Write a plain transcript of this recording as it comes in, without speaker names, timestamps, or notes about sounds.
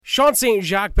Sean St.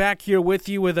 Jacques back here with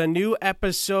you with a new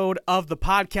episode of the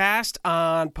podcast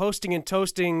on Posting and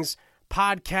Toasting's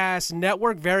podcast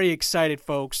network. Very excited,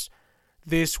 folks,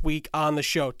 this week on the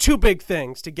show. Two big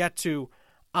things to get to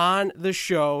on the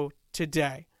show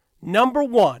today. Number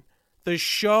one, the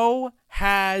show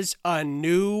has a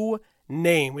new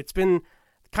name. It's been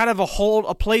kind of a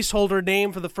placeholder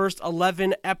name for the first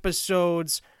 11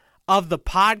 episodes of the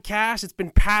podcast. It's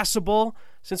been passable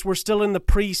since we're still in the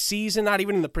preseason, not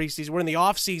even in the preseason, we're in the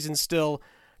offseason still,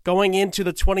 going into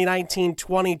the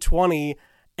 2019-2020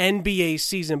 NBA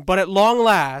season. But at long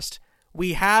last,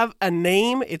 we have a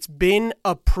name. It's been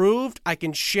approved. I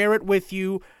can share it with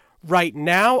you right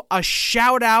now. A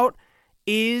shout out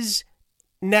is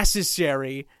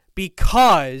necessary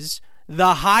because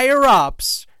the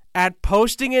higher-ups at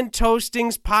Posting and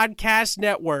Toasting's podcast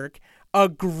network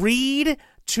agreed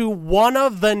to one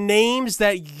of the names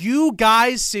that you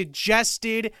guys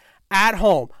suggested at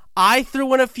home. I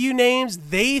threw in a few names.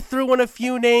 They threw in a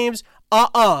few names.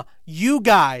 You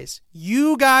guys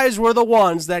were the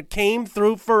ones that came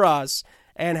through for us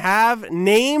and have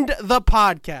named the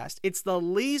podcast. It's the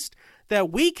least that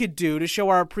we could do to show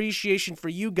our appreciation for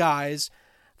you guys,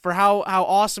 for how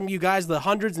awesome you guys, the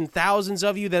hundreds and thousands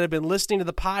of you that have been listening to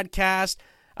the podcast.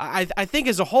 I think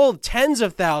as a whole, tens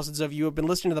of thousands of you have been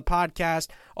listening to the podcast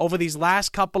over these last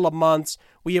couple of months.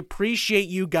 We appreciate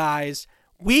you guys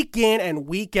week in and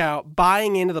week out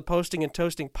buying into the Posting and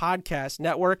Toasting podcast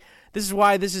network. This is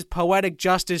why this is poetic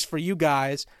justice for you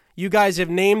guys. You guys have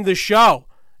named the show,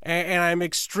 and I'm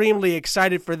extremely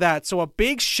excited for that. So a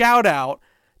big shout out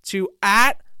to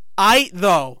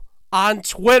 @ITHO on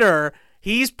Twitter.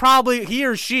 He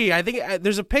or she, I think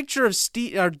there's a picture of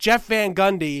Jeff Van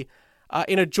Gundy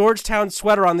in a Georgetown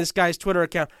sweater on this guy's Twitter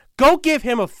account. Go give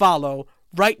him a follow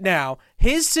right now.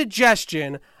 His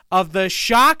suggestion of the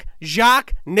Shock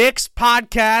Jacques Knicks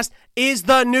podcast is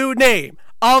the new name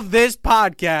of this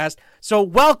podcast. So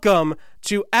welcome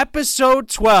to episode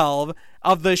 12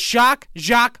 of the Shock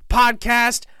Jacques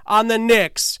podcast on the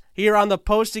Knicks here on the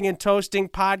Posting and Toasting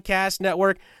podcast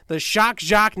network. The Shock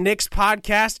Jacques Knicks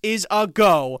podcast is a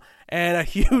go. And a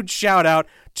huge shout out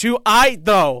to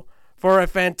ITHO for a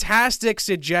fantastic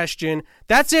suggestion.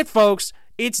 That's it, folks.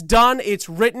 It's done. It's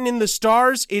written in the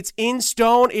stars. It's in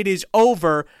stone. It is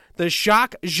over. The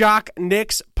Shock Jacques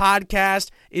Knicks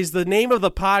podcast is the name of the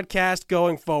podcast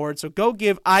going forward. So go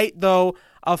give ITHO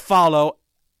a follow.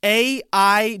 AIGHTTHO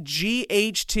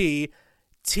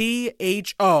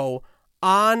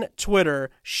on Twitter.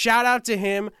 Shout out to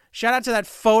him. Shout out to that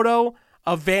photo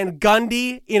of Van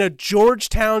Gundy in a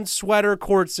Georgetown sweater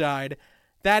courtside.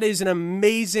 That is an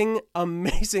amazing,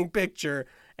 amazing picture,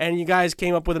 and you guys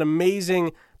came up with an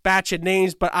amazing batch of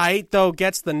names, but ITHO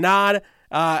gets the nod.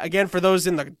 Again, for those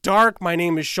in the dark, my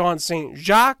name is Sean St.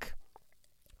 Jacques.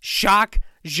 Shock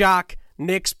Jacques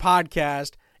Knicks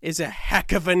podcast is a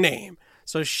heck of a name.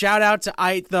 So shout out to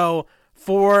ITHO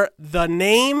for the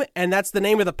name, and that's the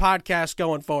name of the podcast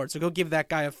going forward. So go give that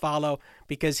guy a follow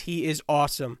because he is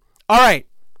awesome. All right,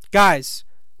 guys,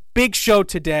 big show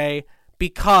today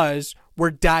because we're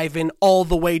diving all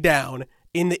the way down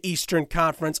in the Eastern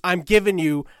Conference. I'm giving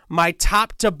you my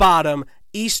top to bottom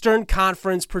Eastern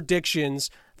Conference predictions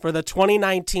for the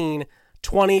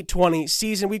 2019-2020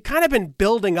 season. We've kind of been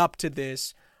building up to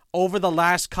this over the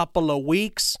last couple of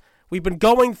weeks. We've been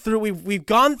going through, we've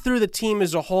gone through the team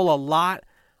as a whole a lot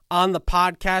on the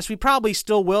podcast. We probably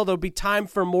still will. There'll be time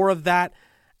for more of that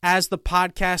as the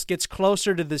podcast gets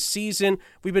closer to the season.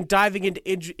 We've been diving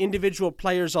into individual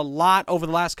players a lot over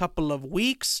the last couple of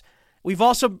weeks. We've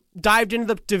also dived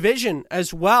into the division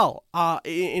as well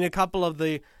in a couple of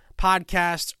the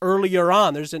podcasts earlier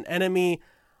on. There's an enemy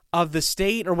of the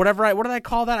state or whatever. What did I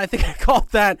call that? I think I called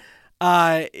that.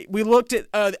 We looked at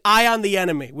Eye on the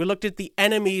Enemy. We looked at the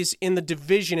enemies in the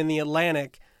division in the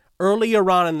Atlantic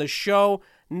earlier on in the show.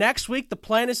 Next week, the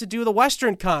plan is to do the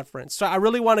Western Conference. So I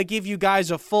really want to give you guys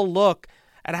a full look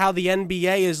at how the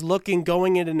NBA is looking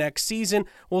going into next season.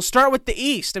 We'll start with the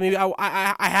East. I mean,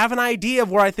 I have an idea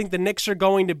of where I think the Knicks are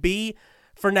going to be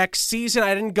for next season.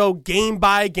 I didn't go game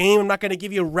by game. I'm not going to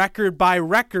give you record by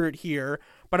record here,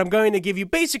 but I'm going to give you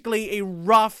basically a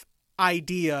rough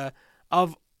idea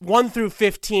of 1 through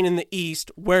 15 in the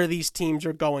East where these teams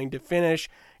are going to finish.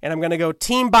 And I'm going to go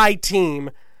team by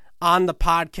team on the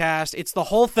podcast. It's the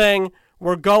whole thing.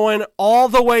 We're going all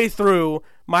the way through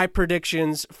my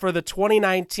predictions for the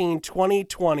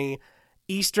 2019-2020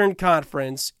 Eastern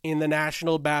Conference in the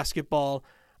National Basketball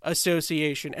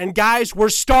Association. And guys, we're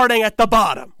starting at the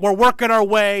bottom. We're working our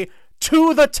way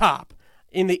to the top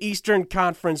in the Eastern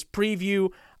Conference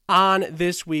preview on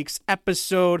this week's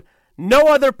episode. No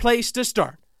other place to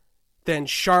start than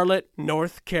Charlotte,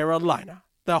 North Carolina.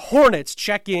 The Hornets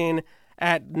check in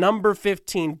at number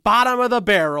 15, bottom of the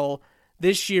barrel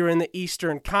this year in the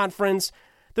Eastern Conference.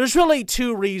 There's really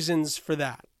two reasons for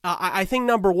that. I think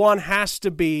number one has to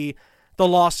be the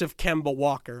loss of Kemba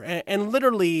Walker. And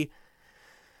literally,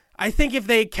 I think if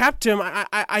they kept him,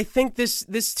 I think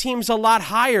this team's a lot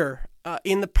higher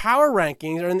in the power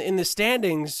rankings or in the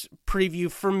standings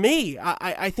preview for me.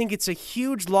 I think it's a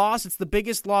huge loss. It's the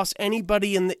biggest loss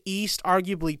anybody in the East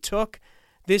arguably took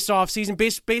this offseason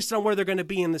based on where they're going to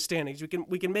be in the standings.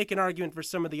 We can make an argument for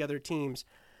some of the other teams.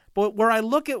 But where I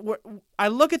look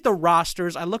at the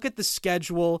rosters, I look at the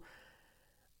schedule,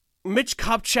 Mitch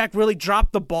Kupchak really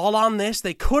dropped the ball on this.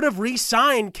 They could have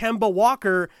re-signed Kemba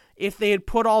Walker if they had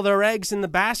put all their eggs in the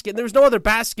basket. There was no other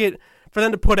basket for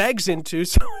them to put eggs into,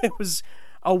 so it was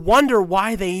a wonder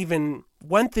why they even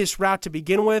went this route to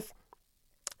begin with.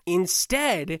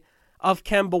 Instead of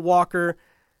Kemba Walker,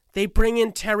 they bring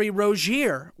in Terry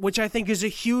Rozier, which I think is a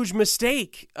huge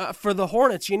mistake for the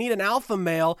Hornets. You need an alpha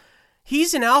male.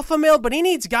 He's an alpha male, but he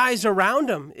needs guys around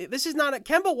him. This is not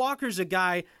Kemba Walker's a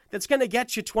guy that's going to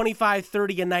get you 25,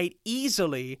 30 a night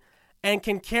easily and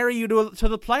can carry you to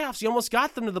the playoffs. He almost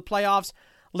got them to the playoffs.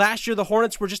 Last year, the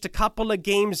Hornets were just a couple of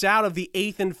games out of the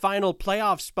 8th and final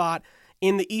playoff spot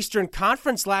in the Eastern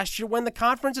Conference last year when the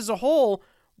conference as a whole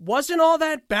wasn't all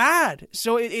that bad.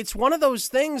 So it's one of those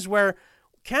things where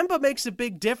Kemba makes a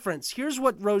big difference. Here's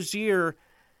what Rozier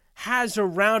has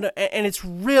around, and it's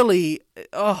really,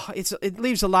 it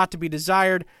leaves a lot to be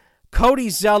desired. Cody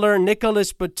Zeller,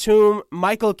 Nicholas Batum,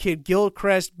 Michael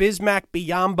Kidd-Gilchrist, Bismack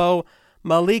Biyombo,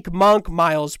 Malik Monk,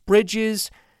 Miles Bridges,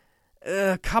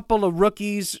 a couple of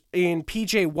rookies in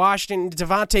P.J. Washington.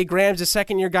 Devontae Graham's a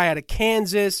second-year guy out of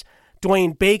Kansas.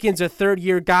 Dwayne Bacon's a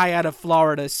third-year guy out of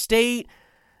Florida State.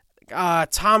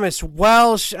 Thomas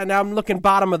Welsh, and I'm looking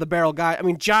bottom of the barrel guy. I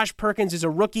mean, Josh Perkins is a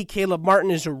rookie. Caleb Martin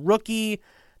is a rookie.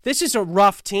 This is a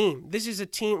rough team. This is a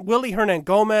team. Willie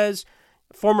Hernan-Gomez,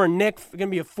 former Knick, going to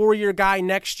be a 4-year guy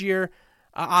next year,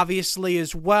 obviously,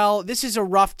 as well. This is a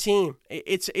rough team.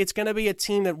 It's going to be a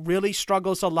team that really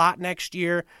struggles a lot next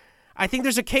year. I think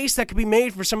there's a case that could be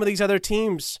made for some of these other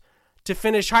teams to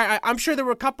finish high. I'm sure there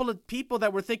were a couple of people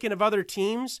that were thinking of other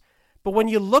teams, but when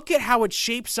you look at how it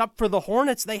shapes up for the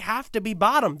Hornets, they have to be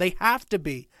bottom. They have to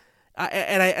be.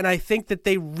 And I think that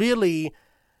they really,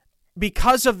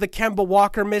 because of the Kemba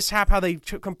Walker mishap, how they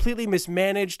completely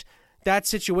mismanaged that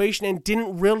situation and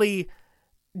didn't really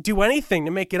do anything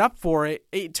to make it up for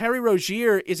it. Terry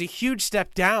Rozier is a huge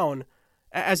step down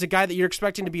as a guy that you're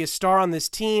expecting to be a star on this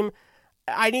team.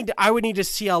 I would need to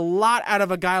see a lot out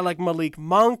of a guy like Malik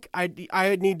Monk. I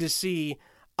would need to see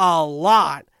a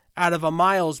lot out of a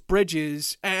Miles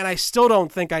Bridges, and I still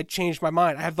don't think I'd change my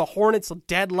mind. I have the Hornets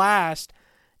dead last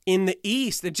in the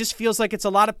East. It just feels like it's a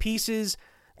lot of pieces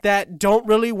that don't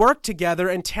really work together,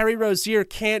 and Terry Rozier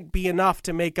can't be enough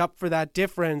to make up for that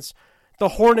difference. The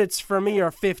Hornets, for me,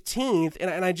 are 15th,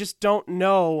 and I just don't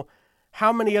know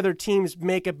how many other teams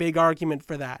make a big argument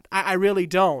for that. I really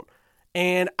don't.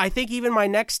 And I think even my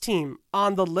next team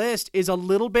on the list is a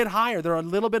little bit higher. They're a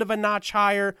little bit of a notch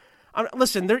higher.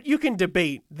 Listen, you can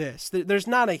debate this. There's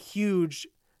not a huge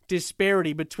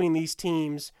disparity between these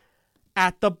teams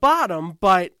at the bottom,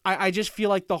 but I just feel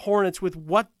like the Hornets, with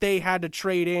what they had to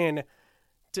trade in,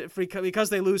 because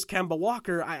they lose Kemba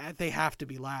Walker, they have to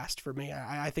be last for me.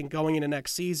 I think going into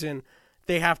next season,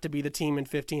 they have to be the team in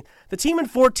 15th. The team in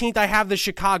 14th, I have the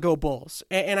Chicago Bulls,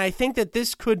 and I think that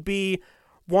this could be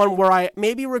one where I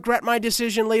maybe regret my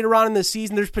decision later on in the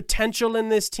season. There's potential in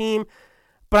this team,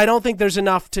 but I don't think there's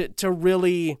enough to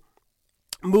really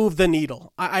move the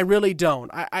needle. I really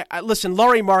don't. Listen,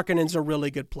 Lauri Markkanen's a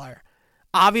really good player.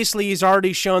 Obviously, he's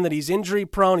already shown that he's injury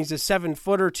prone. He's a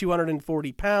 7-footer,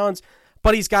 240 pounds,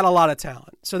 but he's got a lot of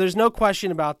talent. So there's no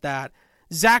question about that.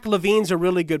 Zach LaVine's a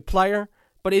really good player,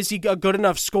 but is he a good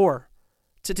enough scorer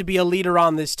to be a leader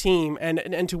on this team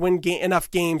and to win enough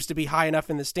games to be high enough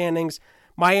in the standings?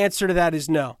 My answer to that is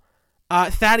no.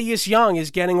 Thaddeus Young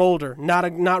is getting older,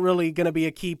 not really going to be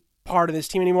a key part of this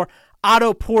team anymore.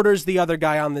 Otto Porter's the other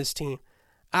guy on this team.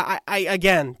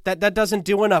 Again, that doesn't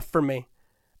do enough for me.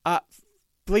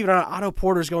 Believe it or not, Otto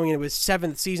Porter's going into his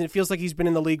 7th season. It feels like he's been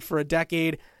in the league for a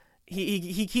decade.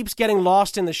 He keeps getting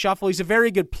lost in the shuffle. He's a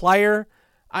very good player.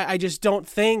 I just don't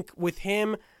think with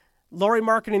him, Lauri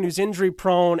Markkanen, who's injury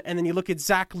prone, and then you look at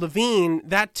Zach LaVine,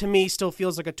 that to me still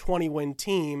feels like a 20-win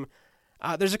team.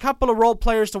 There's a couple of role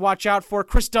players to watch out for.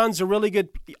 Chris Dunn's a really good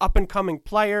up-and-coming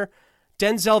player.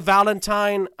 Denzel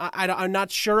Valentine, I'm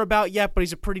not sure about yet, but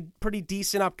he's a pretty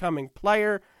decent upcoming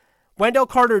player. Wendell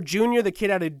Carter Jr., the kid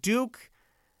out of Duke,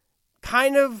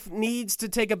 kind of needs to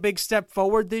take a big step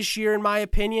forward this year, in my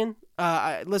opinion.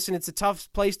 Listen, it's a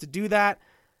tough place to do that,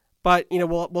 but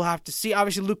we'll have to see.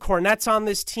 Obviously, Luke Cornett's on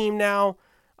this team now.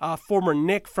 Former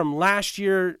Knick from last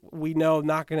year, we know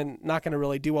not gonna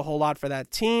really do a whole lot for that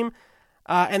team.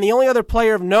 And the only other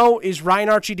player of note is Ryan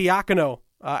Arcidiacono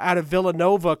out of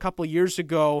Villanova a couple of years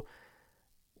ago.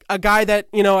 A guy that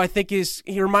I think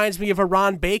he reminds me of a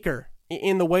Ron Baker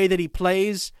in the way that he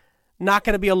plays. Not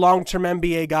going to be a long-term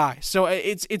NBA guy. So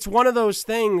it's one of those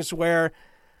things where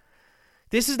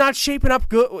this is not shaping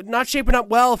up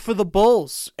well for the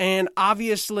Bulls. And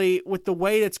obviously, with the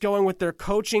way it's going with their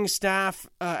coaching staff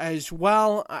as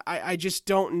well, I just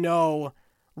don't know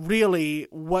really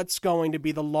what's going to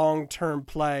be the long-term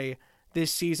play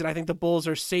this season. I think the Bulls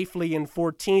are safely in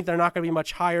 14th. They're not going to be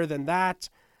much higher than that.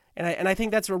 And I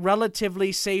think that's a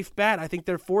relatively safe bet. I think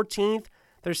they're 14th.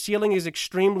 Their ceiling is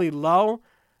extremely low.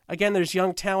 Again, there's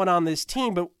young talent on this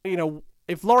team, but,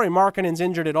 if Lauri Markkanen's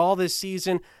injured at all this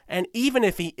season, and even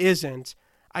if he isn't,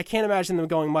 I can't imagine them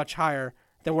going much higher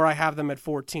than where I have them at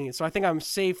 14. So I think I'm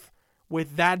safe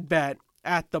with that bet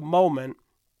at the moment.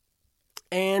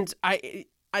 And I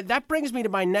that brings me to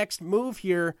my next move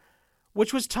here,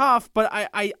 which was tough, but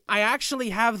I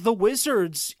actually have the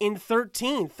Wizards in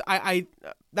 13th.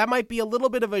 That might be a little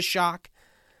bit of a shock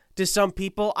to some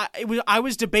people. I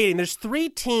was debating. There's three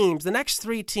teams. The next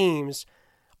three teams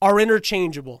are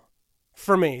interchangeable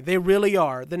for me. They really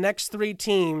are. The next three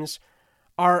teams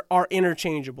are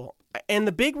interchangeable. And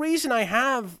the big reason I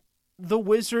have the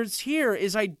Wizards here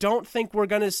is I don't think we're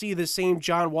going to see the same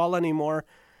John Wall anymore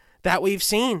that we've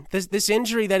seen. This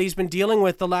injury that he's been dealing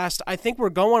with the last, I think we're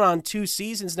going on 2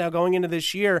 seasons now going into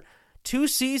this year. 2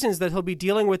 seasons that he'll be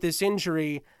dealing with this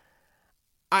injury.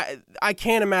 I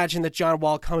can't imagine that John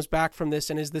Wall comes back from this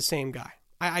and is the same guy.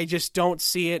 I just don't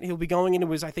see it. He'll be going into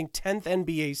his, I think, 10th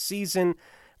NBA season.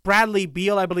 Bradley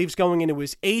Beal, I believe, is going into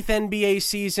his 8th NBA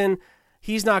season.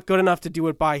 He's not good enough to do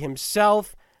it by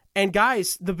himself. And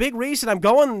guys, the big reason I'm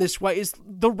going this way is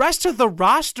the rest of the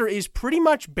roster is pretty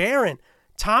much barren.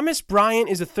 Thomas Bryant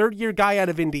is a third-year guy out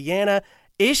of Indiana.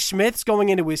 Ish Smith's going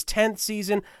into his 10th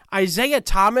season. Isaiah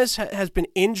Thomas has been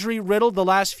injury-riddled the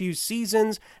last few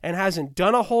seasons and hasn't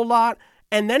done a whole lot.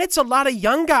 And then it's a lot of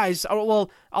young guys.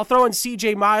 Well, I'll throw in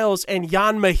C.J. Miles and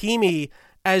Jan Mahimi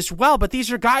as well. But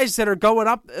these are guys that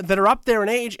are up there in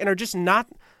age and are just not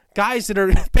guys that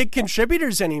are big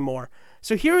contributors anymore.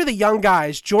 So here are the young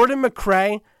guys. Jordan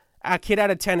McRae, a kid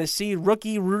out of Tennessee.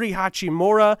 Rookie Rui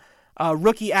Hachimura.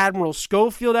 Rookie Admiral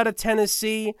Schofield out of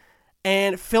Tennessee.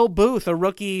 And Phil Booth, a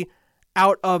rookie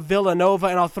out of Villanova.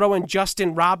 And I'll throw in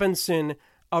Justin Robinson,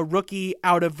 a rookie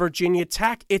out of Virginia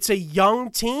Tech. It's a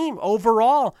young team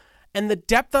overall. And the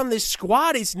depth on this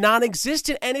squad is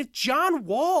non-existent. And if John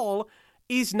Wall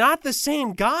is not the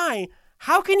same guy,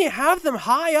 how can you have them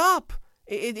high up?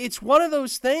 It's one of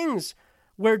those things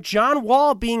where John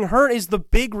Wall being hurt is the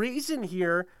big reason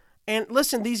here. And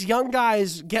listen, these young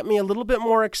guys get me a little bit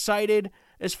more excited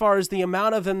as far as the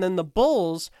amount of them than the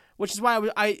Bulls, which is why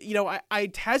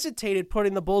I hesitated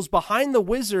putting the Bulls behind the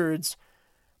Wizards,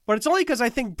 but it's only because I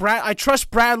think I trust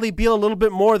Bradley Beal a little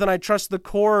bit more than I trust the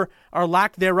core or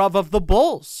lack thereof of the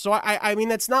Bulls. So I mean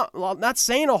that's not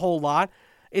saying a whole lot.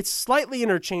 It's slightly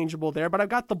interchangeable there, but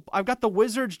I've got the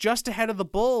Wizards just ahead of the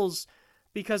Bulls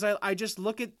because I just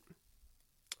look at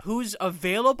who's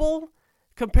available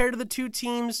compared to the two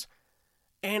teams.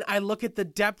 And I look at the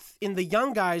depth in the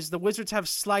young guys. The Wizards have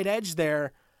slight edge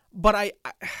there, but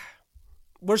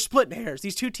we're splitting hairs.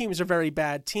 These two teams are very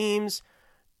bad teams.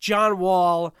 John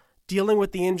Wall dealing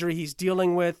with the injury he's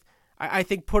dealing with. I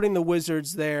think putting the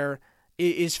Wizards there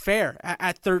is fair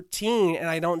at 13, and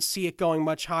I don't see it going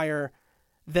much higher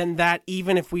than that,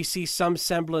 even if we see some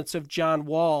semblance of John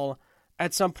Wall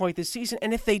at some point this season.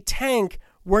 And if they tank,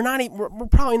 we're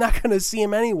probably not going to see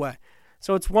him anyway.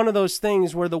 So it's one of those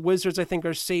things where the Wizards, I think,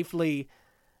 are safely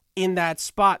in that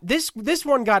spot. This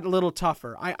one got a little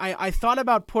tougher. I thought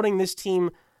about putting this team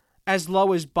as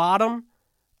low as bottom,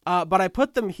 but I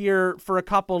put them here for a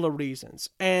couple of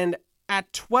reasons. And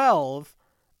at 12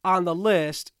 on the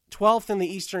list, 12th in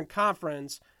the Eastern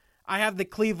Conference, I have the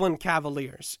Cleveland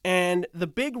Cavaliers. And the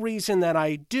big reason that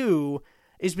I do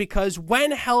is because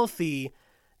when healthy,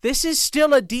 this is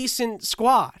still a decent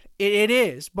squad. It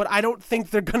is, but I don't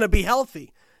think they're going to be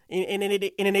healthy. In an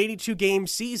 82-game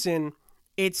season,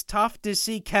 it's tough to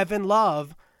see Kevin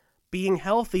Love being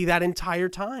healthy that entire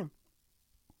time.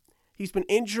 He's been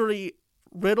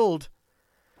injury-riddled.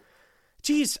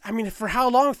 Geez, I mean, for how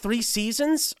long? 3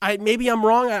 seasons? Maybe I'm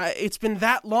wrong. It's been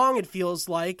that long, it feels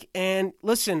like. And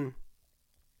listen,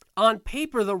 on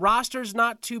paper, the roster's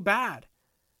not too bad.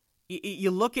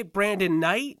 You look at Brandon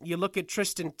Knight, you look at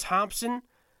Tristan Thompson.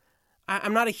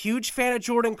 I'm not a huge fan of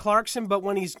Jordan Clarkson, but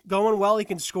when he's going well, he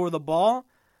can score the ball.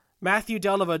 Matthew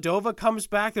Dellavedova comes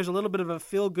back. There's a little bit of a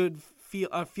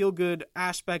feel-good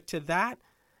aspect to that.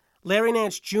 Larry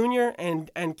Nance Jr.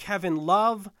 and Kevin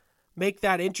Love make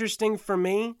that interesting for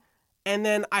me. And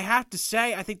then I have to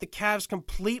say, I think the Cavs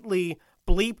completely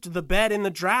bleeped the bed in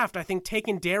the draft. I think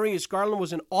taking Darius Garland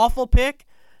was an awful pick.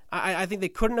 I think they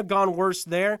couldn't have gone worse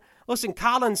there. Listen,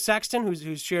 Colin Sexton,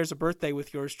 who shares a birthday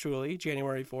with yours truly,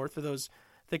 January 4th, for those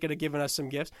thinking of giving us some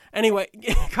gifts. Anyway,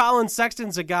 Colin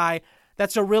Sexton's a guy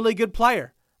that's a really good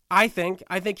player. I think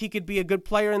he could be a good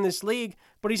player in this league,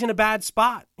 but he's in a bad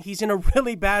spot. He's in a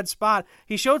really bad spot.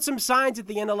 He showed some signs at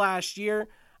the end of last year.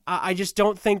 I just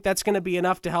don't think that's going to be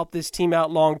enough to help this team out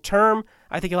long term.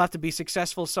 I think he'll have to be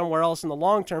successful somewhere else in the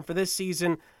long term. For this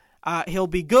season, he'll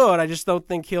be good. I just don't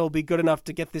think he'll be good enough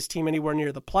to get this team anywhere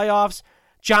near the playoffs.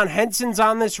 John Henson's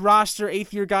on this roster,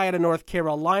 8th-year guy out of North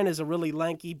Carolina, is a really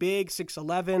lanky big,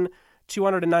 6'11",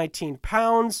 219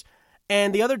 pounds.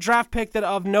 And the other draft pick that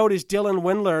of note is Dylan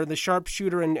Windler, the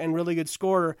sharpshooter and really good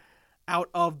scorer out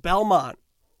of Belmont.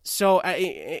 So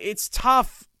it's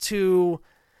tough to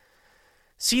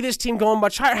see this team going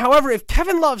much higher. However, if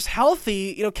Kevin Love's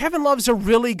healthy, Kevin Love's a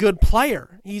really good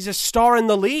player. He's a star in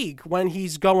the league when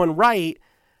he's going right.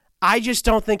 I just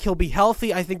don't think he'll be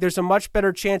healthy. I think there's a much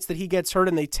better chance that he gets hurt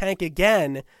and they tank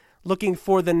again, looking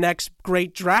for the next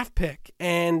great draft pick.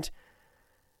 And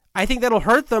I think that'll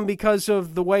hurt them because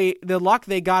of the luck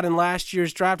they got in last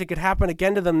year's draft. It could happen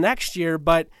again to them next year,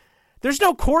 but there's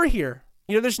no core here.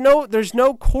 There's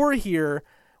no core here,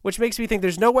 which makes me think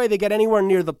there's no way they get anywhere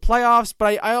near the playoffs.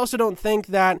 But I also don't think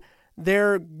that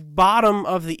they're bottom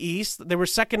of the East. They were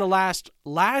second to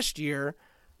last year.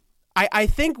 I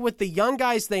think with the young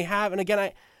guys they have, and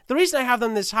again, the reason I have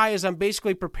them this high is I'm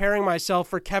basically preparing myself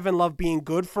for Kevin Love being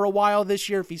good for a while this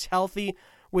year if he's healthy.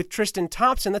 With Tristan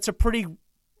Thompson, that's a pretty,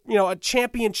 a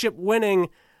championship-winning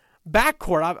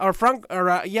backcourt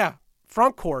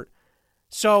front court.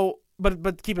 So,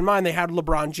 but keep in mind they had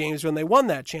LeBron James when they won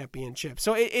that championship.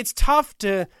 So it's tough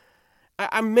to.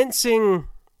 I'm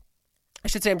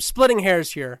splitting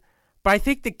hairs here, but I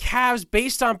think the Cavs,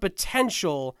 based on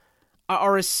potential,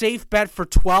 are a safe bet for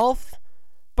 12th,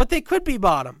 but they could be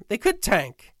bottom. They could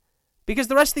tank because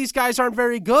the rest of these guys aren't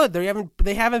very good.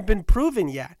 They haven't been proven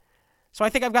yet. So I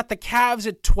think I've got the Cavs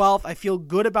at 12th. I feel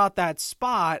good about that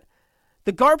spot.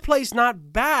 The guard play's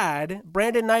not bad.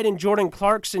 Brandon Knight and Jordan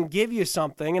Clarkson give you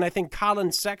something, and I think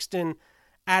Colin Sexton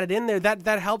added in there.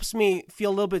 That helps me feel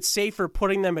a little bit safer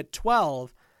putting them at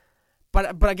 12.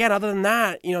 But again, other than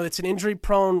that, it's an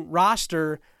injury-prone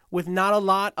roster with not a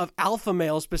lot of alpha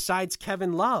males besides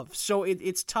Kevin Love. So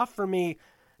it's tough for me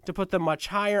to put them much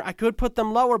higher. I could put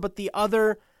them lower, but the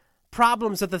other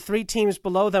problems that the three teams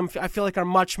below them I feel like are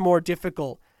much more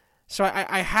difficult. So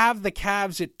I have the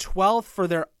Cavs at 12th for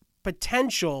their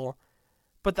potential,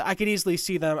 but I could easily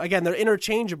see them. Again, they're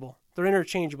interchangeable.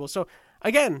 So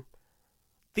again,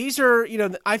 these are,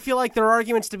 I feel like there are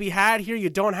arguments to be had here. You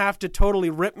don't have to totally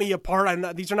rip me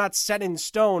apart. These are not set in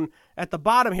stone at the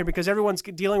bottom here because everyone's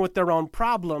dealing with their own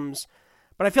problems.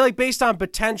 But I feel like based on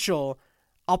potential,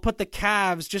 I'll put the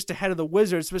Cavs just ahead of the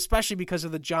Wizards, especially because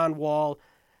of the John Wall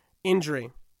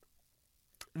injury.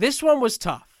 This one was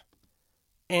tough.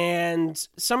 And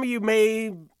some of you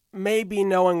may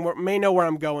know where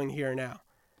I'm going here now.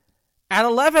 At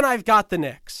 11, I've got the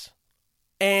Knicks.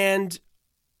 And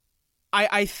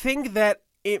I think that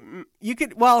we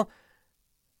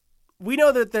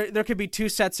know that there could be two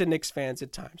sets of Knicks fans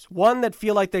at times. One that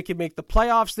feel like they could make the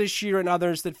playoffs this year and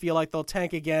others that feel like they'll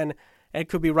tank again and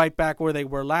could be right back where they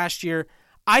were last year.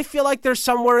 I feel like they're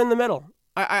somewhere in the middle.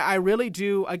 I really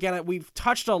do. Again, we've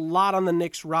touched a lot on the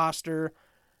Knicks roster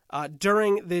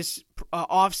during this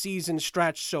offseason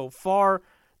stretch so far.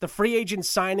 The free agent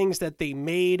signings that they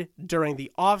made during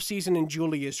the offseason in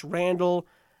Julius Randle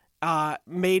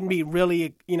made me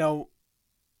really,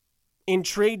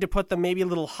 intrigued to put them maybe a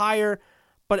little higher.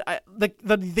 But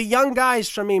the young guys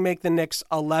for me make the Knicks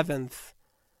 11th.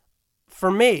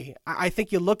 For me, I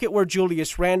think you look at where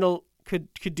Julius Randle could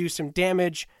do some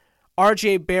damage.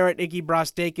 R.J. Barrett, Iggy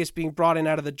Brosdakis being brought in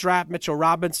out of the draft, Mitchell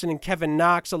Robinson and Kevin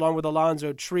Knox along with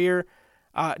Alonzo Trier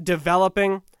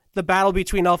developing. The battle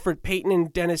between Elfrid Payton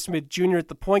and Dennis Smith Jr. at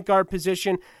the point guard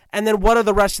position. And then what are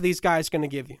the rest of these guys going to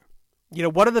give you?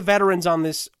 What are the veterans on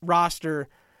this roster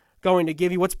going to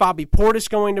give you? What's Bobby Portis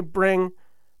going to bring?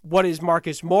 What is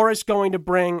Marcus Morris going to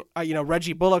bring?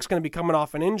 Reggie Bullock's going to be coming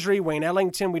off an injury. Wayne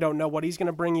Ellington, we don't know what he's going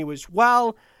to bring you as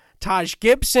well. Taj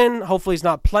Gibson, hopefully he's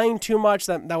not playing too much.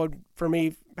 That would, for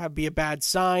me, be a bad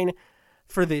sign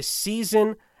for this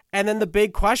season. And then the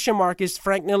big question mark is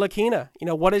Frank Ntilikina.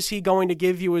 What is he going to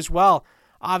give you as well?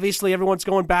 Obviously, everyone's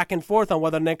going back and forth on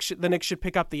whether the Knicks should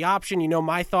pick up the option. You know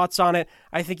my thoughts on it.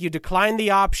 I think you decline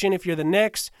the option if you're the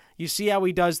Knicks. You see how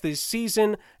he does this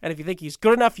season, and if you think he's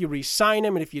good enough, you re-sign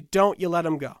him, and if you don't, you let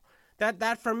him go.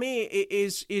 That for me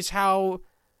is how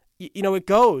it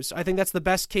goes. I think that's the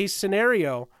best case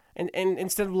scenario. And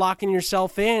instead of locking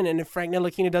yourself in, and if Frank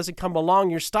Ntilikina doesn't come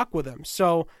along, you're stuck with him.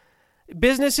 So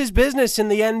business is business in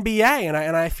the NBA,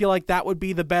 and I feel like that would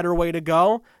be the better way to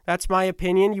go. That's my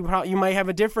opinion. You might have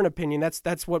a different opinion.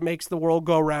 That's what makes the world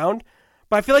go round.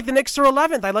 But I feel like the Knicks are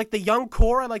 11th. I like the young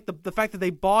core. I like the fact that they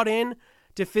bought in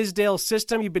to Fizdale's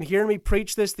system. You've been hearing me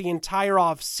preach this the entire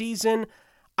offseason.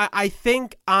 I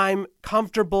think I'm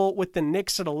comfortable with the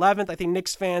Knicks at 11th. I think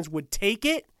Knicks fans would take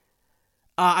it.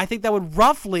 I think that would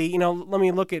roughly, I'll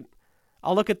look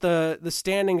at the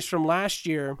standings from last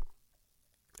year.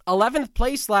 11th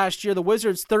place last year, the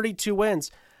Wizards, 32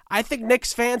 wins. I think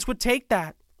Knicks fans would take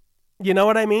that. You know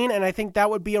what I mean? And I think that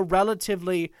would be a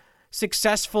relatively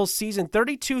successful season.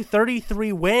 32,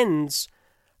 33 wins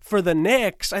for the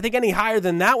Knicks. I think any higher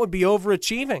than that would be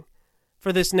overachieving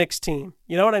for this Knicks team.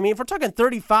 You know what I mean? If we're talking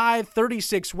 35,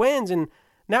 36 wins, and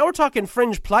now we're talking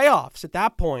fringe playoffs at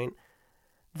that point,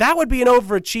 that would be an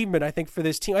overachievement, I think, for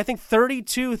this team. I think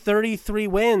 32, 33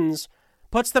 wins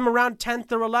puts them around 10th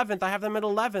or 11th. I have them at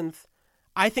 11th.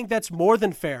 I think that's more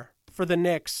than fair for the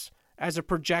Knicks as a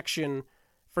projection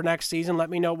for next season. Let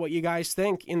me know what you guys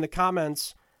think in the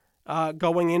comments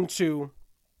going into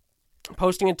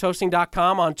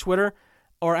postingandtoasting.com on Twitter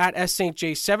or at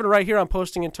SSJ7 right here on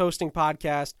Posting and Toasting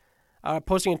Podcast.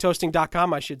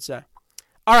 Postingandtoasting.com, I should say.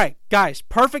 All right, guys,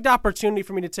 perfect opportunity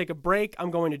for me to take a break.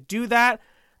 I'm going to do that.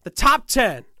 The top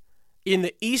 10 in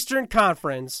the Eastern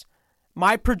Conference,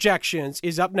 my projections,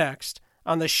 is up next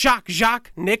on the Shock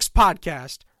Jacques Knicks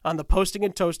podcast on the Posting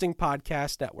and Toasting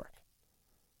Podcast Network.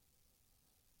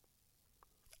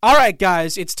 All right,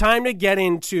 guys, it's time to get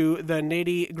into the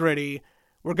nitty-gritty.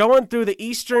 We're going through the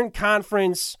Eastern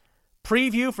Conference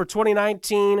preview for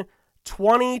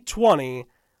 2019-2020.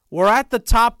 We're at the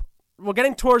top. We're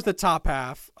getting towards the top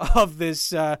half of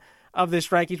this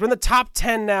rankings. We're in the top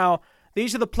 10 now.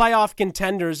 These are the playoff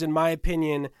contenders, in my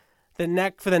opinion,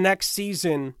 for the next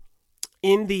season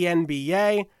in the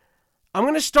NBA. I'm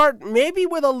going to start maybe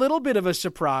with a little bit of a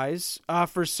surprise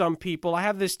for some people. I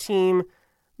have this team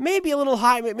maybe a little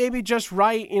high, maybe just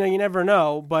right. You never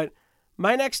know. But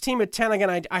my next team at 10,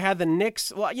 again, I had the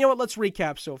Knicks. Well, you know what? Let's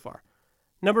recap so far.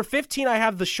 Number 15, I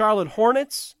have the Charlotte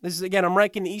Hornets. This is, again, I'm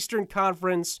ranking the Eastern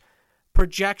Conference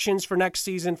projections for next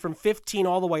season from 15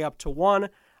 all the way up to 1.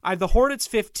 I have the Hornets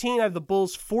 15, I have the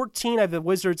Bulls 14, I have the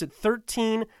Wizards at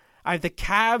 13, I have the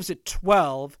Cavs at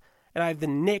 12, and I have the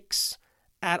Knicks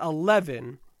at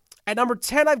 11. At number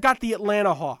 10, I've got the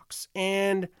Atlanta Hawks,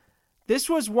 and this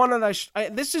was one of this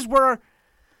is where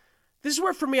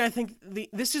for me, I think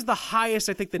this is the highest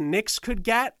I think the Knicks could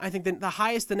get. I think the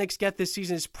highest the Knicks get this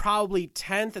season is probably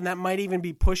 10th, and that might even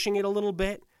be pushing it a little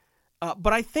bit.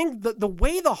 But I think the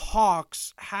way the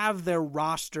Hawks have their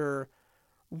roster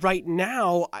right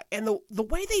now, and the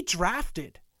way they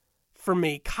drafted, for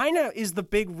me, kind of is the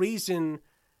big reason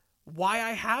why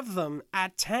I have them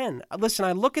at 10. Listen,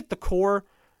 I look at the core.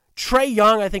 Trae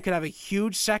Young, I think, could have a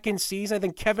huge second season. I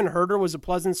think Kevin Huerter was a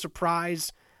pleasant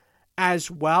surprise as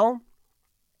well.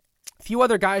 A few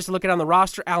other guys to look at on the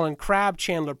roster: Alan Crabb,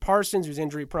 Chandler Parsons, who's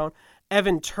injury prone,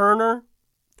 Evan Turner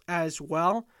as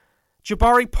well.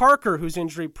 Jabari Parker, who's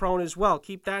injury prone as well.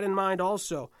 Keep that in mind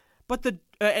also. But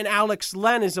and Alex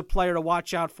Len is a player to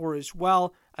watch out for as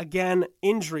well. Again,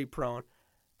 injury prone.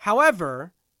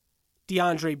 However,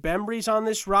 DeAndre Bembry's on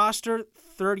this roster,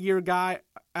 third-year guy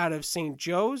out of St.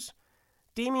 Joe's.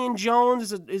 Damian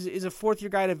Jones is a fourth-year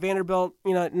guy at Vanderbilt.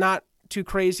 Not too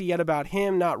crazy yet about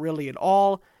him, not really at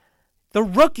all. The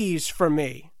rookies, for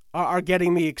me, are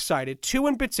getting me excited. Two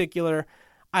in particular.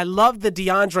 I love the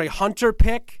DeAndre Hunter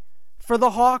pick for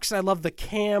the Hawks. I love the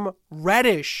Cam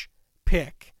Reddish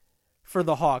pick for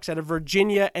the Hawks out of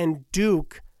Virginia and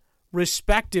Duke,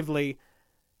 respectively.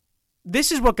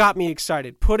 This is what got me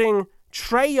excited. Putting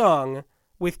Trae Young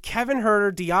with Kevin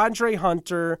Huerter, DeAndre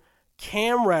Hunter,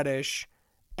 Cam Reddish,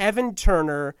 Evan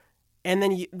Turner, and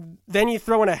then you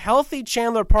throw in a healthy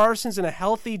Chandler Parsons and a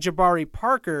healthy Jabari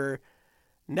Parker.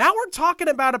 Now we're talking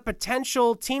about a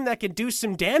potential team that could do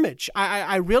some damage.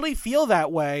 I really feel that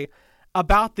way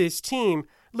about this team.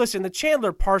 Listen, the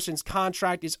Chandler Parsons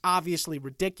contract is obviously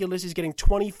ridiculous. He's getting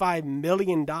 $25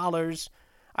 million,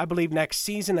 I believe, next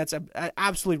season. That's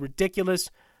absolutely ridiculous.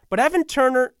 But Evan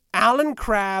Turner, Alan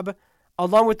Crabb,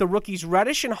 along with the rookies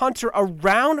Reddish and Hunter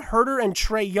around Huerter and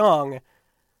Trae Young,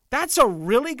 That's a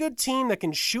really good team that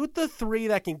can shoot the three,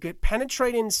 that can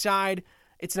penetrate inside.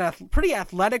 It's a pretty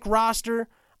athletic roster.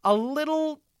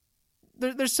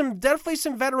 There's definitely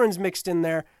some veterans mixed in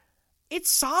there.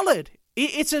 It's solid.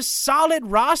 It's a solid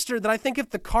roster that I think if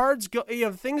the cards go,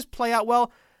 if things play out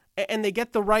well and they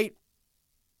get the right,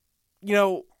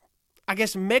 I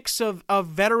guess mix of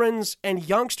veterans and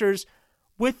youngsters,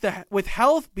 with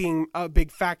health being a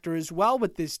big factor as well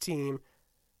with this team.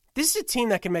 This is a team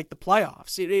that can make the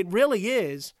playoffs. It really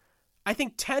is. I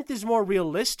think 10th is more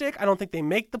realistic. I don't think they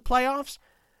make the playoffs.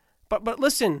 But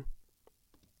listen,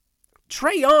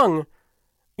 Trae Young,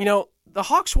 the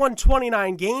Hawks won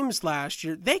 29 games last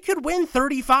year. They could win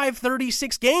 35,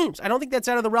 36 games. I don't think that's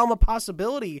out of the realm of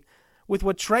possibility with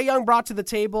what Trae Young brought to the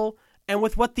table and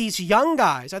with what these young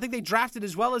guys, I think they drafted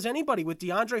as well as anybody with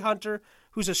DeAndre Hunter,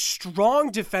 who's a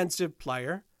strong defensive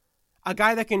player, a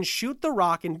guy that can shoot the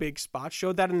rock in big spots,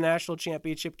 showed that in the national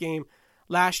championship game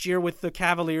last year with the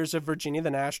Cavaliers of Virginia,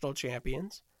 the national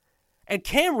champions. And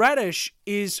Cam Reddish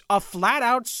is a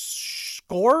flat-out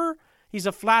scorer. He's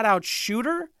a flat-out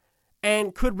shooter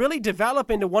and could really develop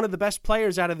into one of the best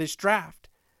players out of this draft.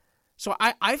 So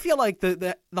I feel like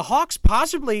the Hawks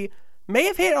possibly may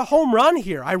have hit a home run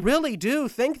here. I really do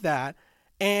think that.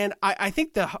 And I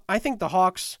think the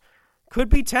Hawks could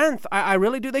be 10th. I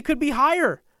really do. They could be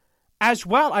higher as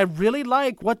well. I really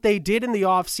like what they did in the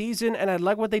offseason, and I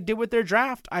like what they did with their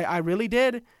draft. I really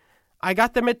did. I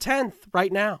got them at 10th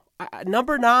right now.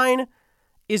 Number 9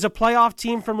 is a playoff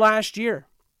team from last year.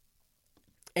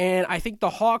 And I think the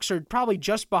Hawks are probably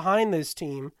just behind this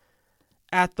team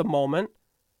at the moment.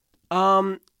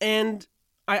 And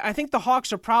I think the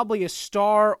Hawks are probably a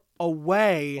star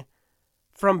away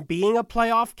from being a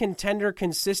playoff contender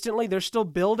consistently. They're still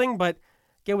building, but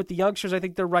again, with the youngsters, I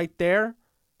think they're right there.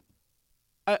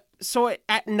 So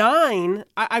at 9,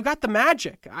 I've got the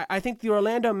Magic. I think the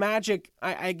Orlando Magic,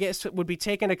 I guess, would be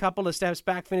taking a couple of steps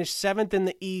back, finished 7th in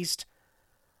the East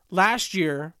last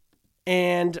year.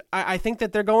 And I think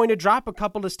that they're going to drop a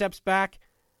couple of steps back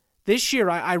this year.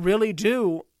 I really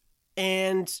do.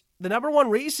 And the number one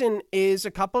reason is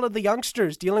a couple of the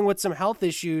youngsters dealing with some health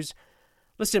issues.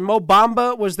 Listen, Mo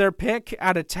Bamba was their pick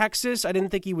out of Texas. I didn't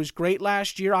think he was great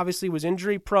last year. Obviously, he was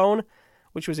injury prone,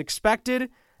 which was expected.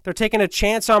 They're taking a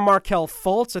chance on Markelle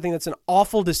Fultz. I think that's an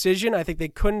awful decision. I think they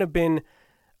couldn't have been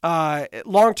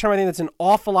long-term. I think that's an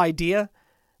awful idea.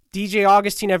 DJ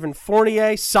Augustine, Evan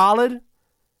Fournier, solid.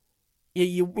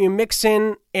 You mix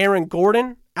in Aaron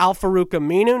Gordon, Al-Farouq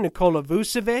Aminu, Nikola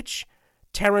Vucevic,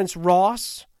 Terrence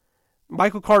Ross,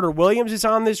 Michael Carter-Williams is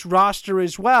on this roster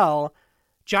as well.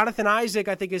 Jonathan Isaac,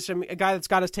 I think, is a guy that's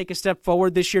got to take a step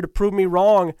forward this year to prove me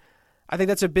wrong. I think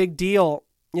that's a big deal.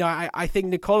 I think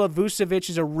Nikola Vucevic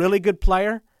is a really good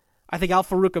player. I think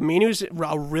Al-Farouq Aminu is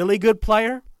a really good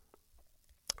player.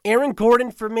 Aaron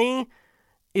Gordon, for me,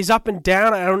 is up and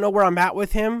down. I don't know where I'm at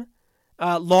with him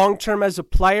long-term as a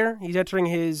player. He's entering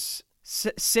his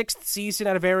 6th season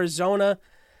out of Arizona.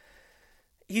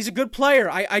 He's a good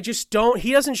player.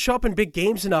 He doesn't show up in big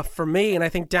games enough for me, and I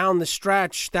think down the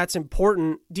stretch, that's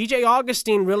important. DJ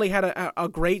Augustine really had a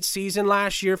great season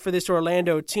last year for this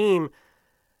Orlando team.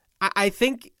 I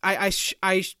think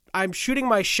I'm shooting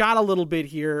my shot a little bit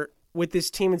here with this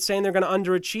team and saying they're going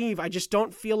to underachieve. I just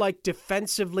don't feel like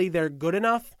defensively they're good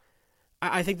enough.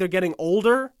 I think they're getting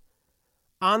older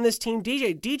on this team.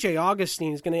 DJ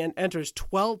Augustine is going to enter his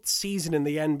 12th season in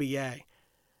the NBA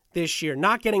this year,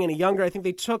 not getting any younger. I think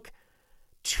they took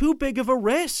too big of a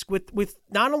risk with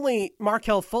not only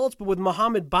Markelle Fultz, but with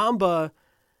Mohamed Bamba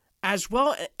as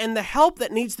well. And the help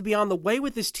that needs to be on the way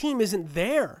with this team isn't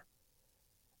there.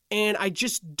 And I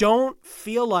just don't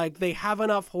feel like they have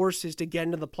enough horses to get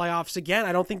into the playoffs again.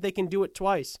 I don't think they can do it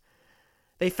twice.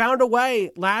 They found a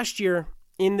way last year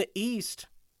in the East,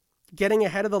 getting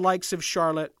ahead of the likes of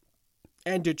Charlotte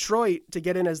and Detroit to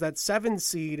get in as that 7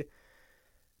 seed.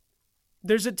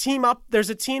 There's a team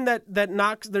that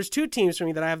knocks. There's 2 teams for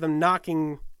me that I have them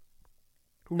knocking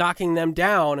them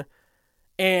down,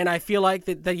 and I feel like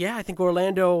that. I think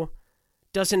Orlando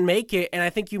doesn't make it, and I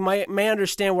think you may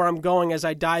understand where I'm going as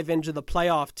I dive into the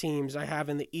playoff teams I have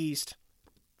in the East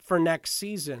for next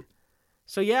season.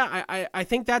 So yeah, I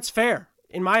think that's fair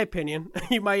in my opinion.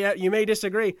 You may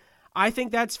disagree. I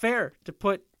think that's fair to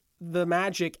put the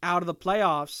Magic out of the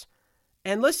playoffs.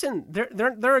 And listen,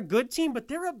 they're a good team, but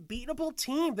they're a beatable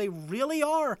team. They really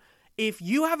are. If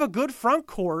you have a good front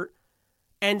court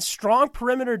and strong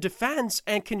perimeter defense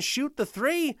and can shoot the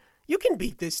 3, you can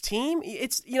beat this team.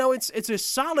 It's a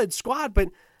solid squad, but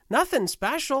nothing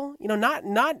special. Not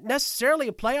necessarily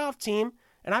a playoff team.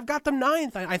 And I've got them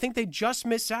 9th. I think they just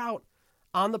miss out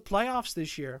on the playoffs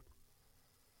this year.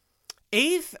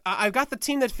 Eighth, I've got the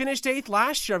team that finished eighth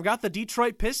last year. I've got the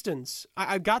Detroit Pistons.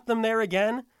 I've got them there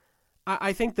again.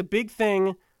 I think the big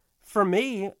thing for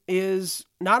me is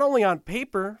not only on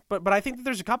paper, but I think that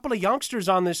there's a couple of youngsters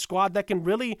on this squad that can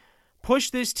really push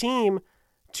this team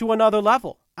to another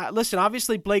level. Listen,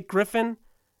 obviously Blake Griffin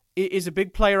is a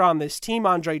big player on this team.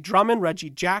 Andre Drummond, Reggie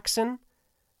Jackson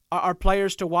are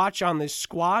players to watch on this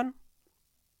squad.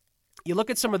 You look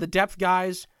at some of the depth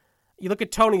guys. You look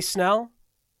at Tony Snell,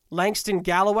 Langston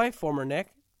Galloway, former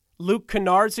Knick. Luke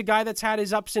Kennard's a guy that's had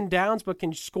his ups and downs but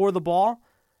can score the ball.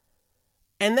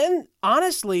 And then,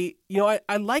 honestly,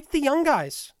 I like the young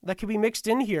guys that could be mixed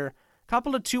in here. A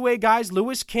couple of two-way guys,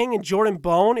 Lewis King and Jordan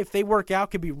Bone, if they work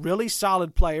out, could be really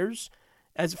solid players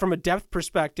as from a depth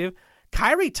perspective.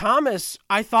 Kyrie Thomas,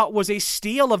 I thought, was a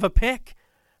steal of a pick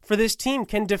for this team,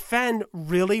 can defend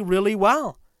really, really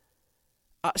well.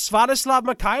 Svatoslav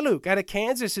Mikhailuk out of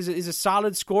Kansas is a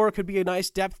solid scorer, could be a nice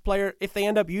depth player. If they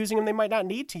end up using him, they might not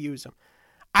need to use him.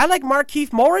 I like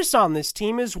Markieff Morris on this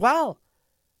team as well.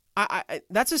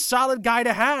 That's a solid guy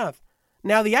to have.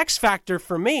 Now, the X factor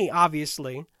for me,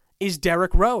 obviously, is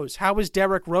Derrick Rose. How is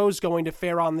Derrick Rose going to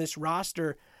fare on this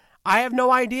roster? I have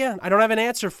no idea. I don't have an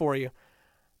answer for you.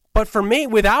 But for me,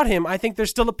 without him, I think they're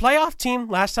still a playoff team.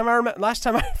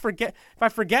 If I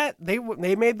forget, they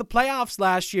made the playoffs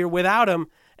last year without him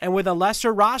and with a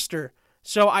lesser roster.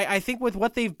 So I think with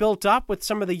what they've built up, with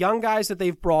some of the young guys that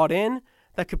they've brought in,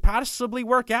 that could possibly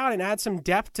work out and add some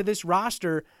depth to this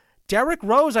roster, Derrick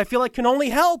Rose, I feel like, can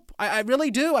only help. I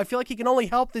really do. I feel like he can only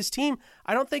help this team.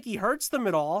 I don't think he hurts them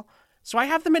at all. So I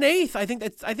have them in eighth. I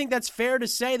think that's fair to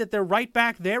say that they're right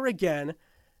back there again.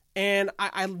 And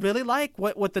I really like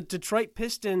what the Detroit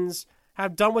Pistons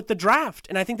have done with the draft.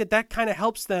 And I think that kind of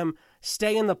helps them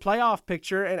stay in the playoff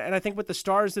picture. And I think with the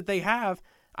stars that they have,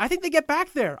 I think they get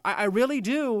back there. I really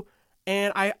do.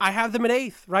 And I have them at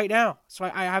eighth right now. So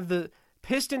I have the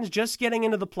Pistons just getting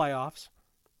into the playoffs.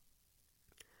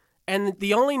 And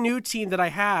the only new team that I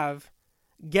have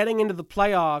getting into the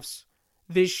playoffs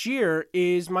this year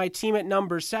is my team at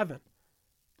number 7.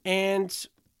 And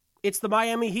it's the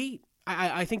Miami Heat.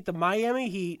 I think the Miami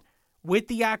Heat, with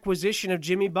the acquisition of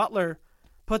Jimmy Butler,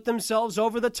 put themselves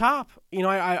over the top.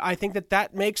 I think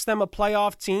that makes them a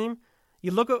playoff team.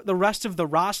 You look at the rest of the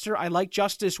roster, I like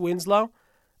Justice Winslow.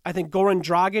 I think Goran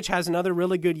Dragic has another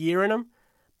really good year in him.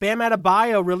 Bam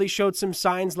Adebayo really showed some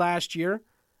signs last year.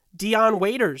 Dion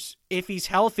Waiters, if he's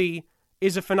healthy,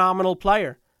 is a phenomenal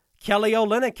player. Kelly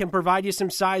Olynyk can provide you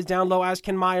some size down low, as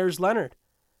can Myers Leonard.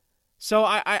 So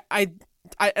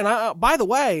by the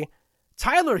way,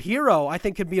 Tyler Hero, I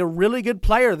think, could be a really good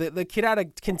player. The kid out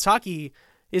of Kentucky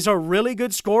is a really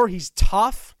good scorer. He's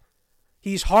tough.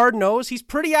 He's hard-nosed. He's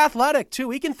pretty athletic,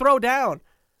 too. He can throw down.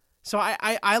 So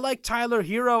I like Tyler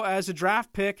Hero as a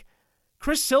draft pick.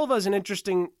 Chris Silva is an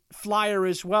interesting flyer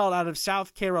as well out of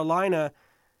South Carolina.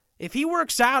 If he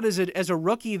works out as a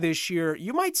rookie this year,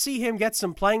 you might see him get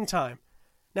some playing time.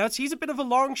 Now, he's a bit of a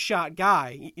long shot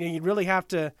guy. You'd really have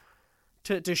to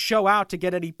show out to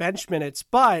get any bench minutes.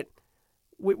 But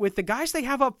with the guys they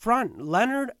have up front,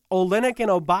 Leonard, Olynyk, and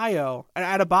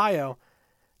Adebayo,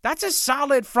 that's a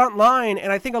solid front line.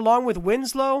 And I think along with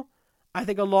Winslow, I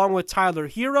think along with Tyler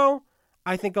Hero,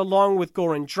 I think along with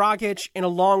Goran Dragic, and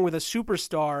along with a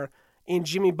superstar in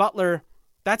Jimmy Butler,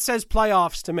 that says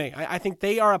playoffs to me. I think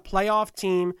they are a playoff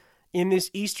team in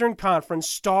this Eastern Conference.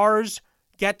 Stars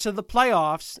get to the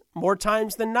playoffs more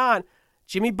times than not.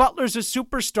 Jimmy Butler's a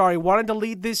superstar. He wanted to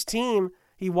lead this team.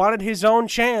 He wanted his own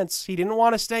chance. He didn't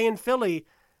want to stay in Philly.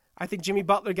 I think Jimmy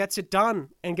Butler gets it done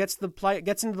and gets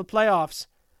into the playoffs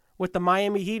with the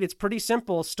Miami Heat. It's pretty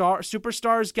simple.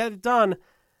 Superstars get it done.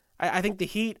 I think the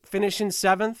Heat finish in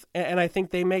 7th, and I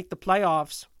think they make the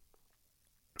playoffs.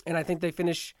 And I think they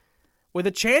finish with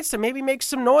a chance to maybe make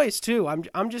some noise too.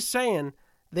 I'm just saying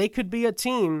they could be a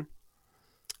team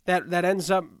that ends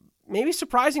up maybe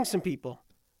surprising some people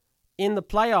in the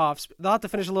playoffs. They'll have to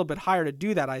finish a little bit higher to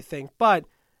do that, I think. But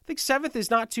I think 7th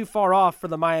is not too far off for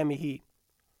the Miami Heat.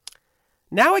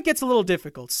 Now it gets a little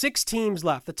difficult. 6 teams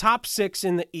left, the top 6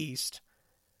 in the East.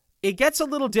 It gets a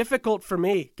little difficult for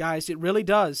me, guys. It really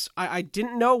does. I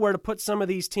didn't know where to put some of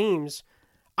these teams.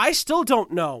 I still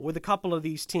don't know with a couple of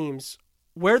these teams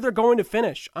where they're going to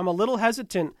finish. I'm a little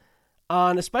hesitant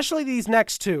on especially these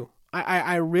next 2.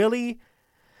 I'm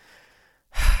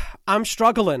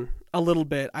struggling a little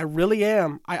bit. I really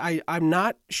am. I'm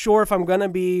not sure if I'm going to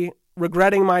be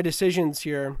regretting my decisions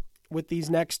here with these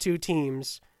next 2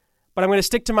 teams, but I'm going to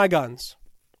stick to my guns.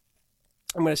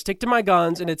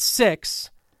 And it's 6.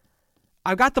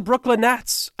 I've got the Brooklyn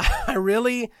Nets.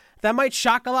 That might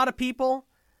shock a lot of people,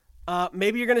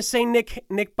 Maybe you're going to say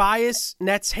Nick Bias,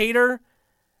 Nets hater.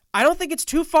 I don't think it's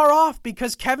too far off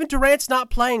because Kevin Durant's not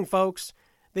playing, folks.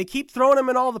 They keep throwing him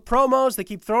in all the promos. They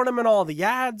keep throwing him in all the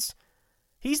ads.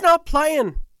 He's not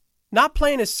playing. Not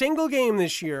playing a single game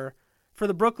this year for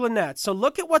the Brooklyn Nets. So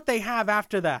look at what they have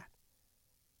after that.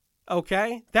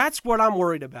 Okay? That's what I'm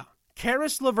worried about.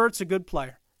 Karis LeVert's a good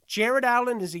player. Jared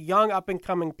Allen is a young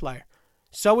up-and-coming player.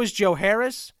 So is Joe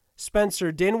Harris,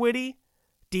 Spencer Dinwiddie,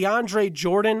 DeAndre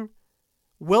Jordan,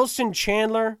 Wilson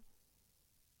Chandler.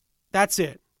 That's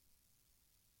it.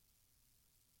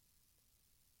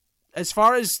 As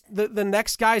far as the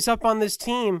next guys up on this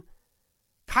team,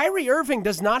 Kyrie Irving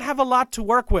does not have a lot to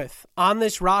work with on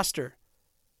this roster,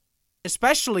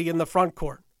 especially in the front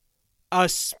court.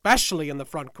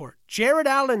 Jared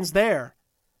Allen's there.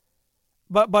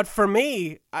 But for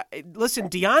me, listen,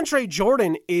 DeAndre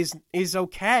Jordan is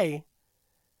okay.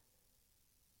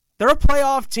 They're a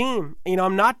playoff team.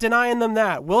 I'm not denying them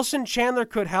that. Wilson Chandler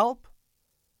could help.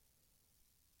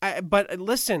 But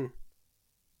listen,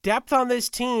 depth on this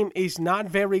team is not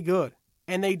very good.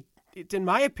 And in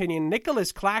my opinion,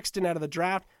 Nicholas Claxton out of the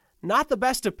draft, not the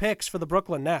best of picks for the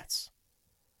Brooklyn Nets.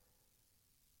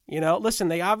 Listen,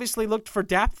 they obviously looked for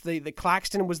depth. The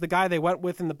Claxton was the guy they went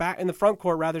with in the front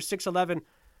court, 6'11",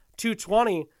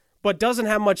 220, but doesn't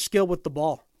have much skill with the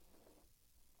ball,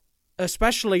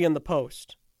 especially in the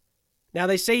post. Now,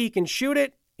 they say he can shoot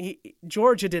it.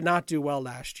 Georgia did not do well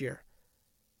last year.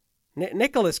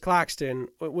 Nicholas Claxton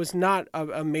was not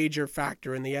a major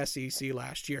factor in the SEC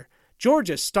last year.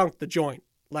 Georgia stunk the joint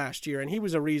last year, and he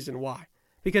was a reason why.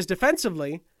 Because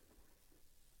defensively,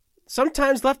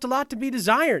 sometimes left a lot to be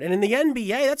desired. And in the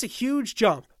NBA, that's a huge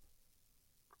jump.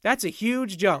 That's a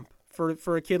huge jump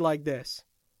for a kid like this.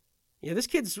 Yeah, this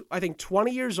kid's, I think,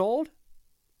 20 years old.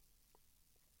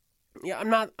 Yeah,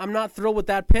 I'm not thrilled with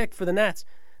that pick for the Nets.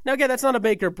 Now, again, that's not a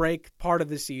make or break part of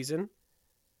the season.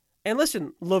 And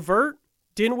listen, LeVert,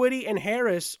 Dinwiddie, and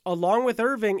Harris, along with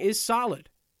Irving, is solid.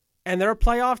 And they're a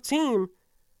playoff team.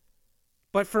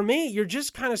 But for me, you're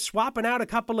just kind of swapping out a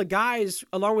couple of guys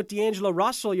along with D'Angelo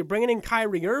Russell. You're bringing in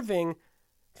Kyrie Irving.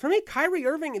 For me, Kyrie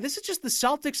Irving, this is just the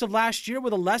Celtics of last year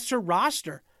with a lesser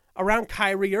roster around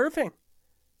Kyrie Irving.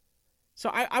 So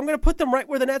I'm going to put them right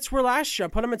where the Nets were last year. I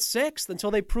put them at 6th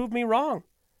until they prove me wrong.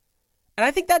 And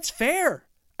I think that's fair.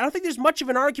 I don't think there's much of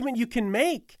an argument you can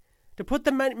make to put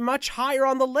them much higher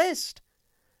on the list.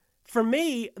 For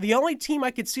me, the only team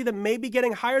I could see them maybe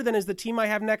getting higher than is the team I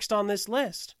have next on this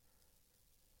list.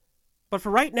 But for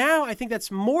right now, I think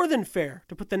that's more than fair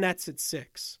to put the Nets at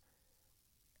 6.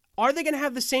 Are they going to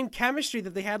have the same chemistry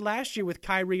that they had last year with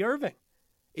Kyrie Irving?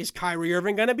 Is Kyrie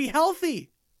Irving going to be healthy?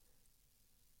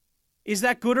 Is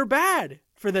that good or bad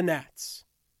for the Nets?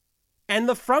 And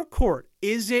the front court,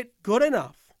 is it good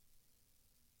enough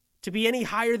to be any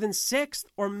higher than 6th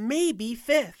or maybe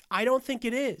 5th? I don't think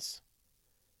it is.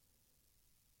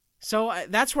 So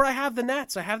that's where I have the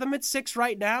Nets. I have them at 6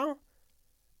 right now,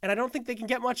 and I don't think they can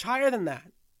get much higher than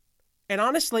that. And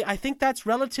honestly, I think that's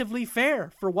relatively fair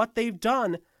for what they've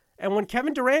done. And when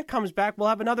Kevin Durant comes back, we'll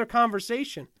have another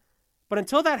conversation. But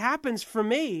until that happens, for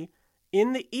me,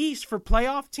 in the East, for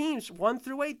playoff teams, 1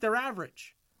 through 8, they're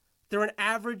average. They're an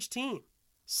average team.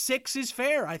 6 is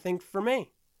fair, I think, for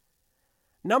me.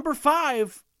 Number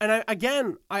 5, and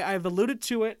I've alluded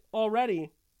to it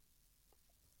already.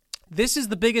 This is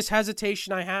the biggest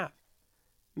hesitation I have.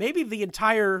 Maybe the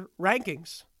entire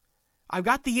rankings. I've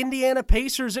got the Indiana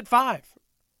Pacers at 5.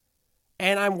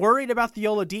 And I'm worried about the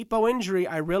Oladipo injury.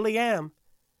 I really am.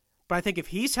 But I think if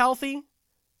he's healthy,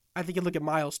 I think you look at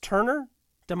Miles Turner,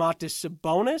 Domantas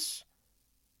Sabonis.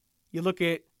 You look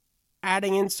at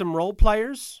adding in some role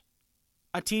players,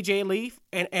 a TJ Leaf,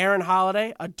 and Aaron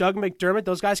Holiday, a Doug McDermott.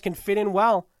 Those guys can fit in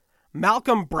well.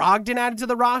 Malcolm Brogdon added to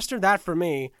the roster. That, for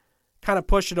me, kind of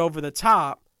push it over the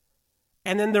top.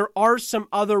 And then there are some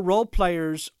other role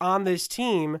players on this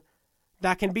team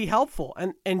that can be helpful.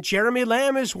 And Jeremy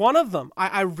Lamb is one of them.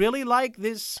 I really like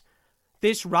this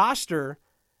roster.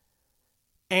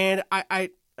 And I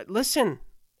listen,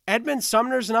 Edmund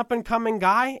Sumner's an up-and-coming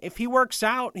guy. If he works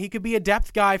out, he could be a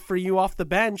depth guy for you off the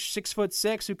bench,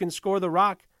 6'6", who can score the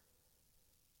rock.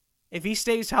 If he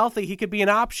stays healthy, he could be an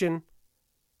option.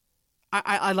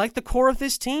 I like the core of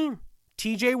this team.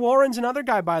 TJ Warren's another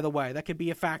guy, by the way, that could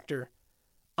be a factor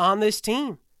on this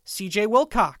team. CJ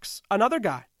Wilcox, another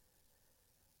guy.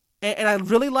 And I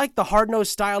really like the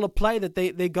hard-nosed style of play that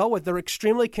they go with. They're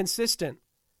extremely consistent.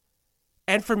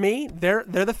 And for me, they're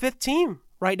the 5th team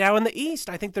right now in the East.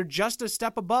 I think they're just a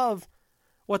step above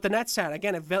what the Nets had.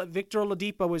 Again, if Victor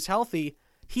Oladipo is healthy,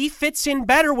 he fits in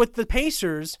better with the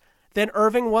Pacers than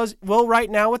Irving will right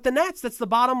now with the Nets. That's the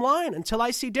bottom line. Until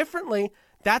I see differently,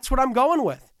 that's what I'm going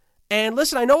with. And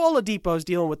listen, I know Oladipo's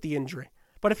dealing with the injury,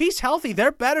 but if he's healthy,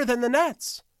 they're better than the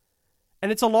Nets.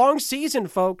 And it's a long season,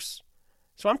 folks.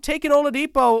 So I'm taking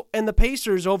Oladipo and the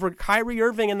Pacers over Kyrie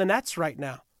Irving and the Nets right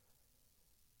now.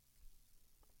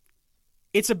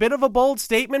 It's a bit of a bold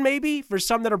statement maybe for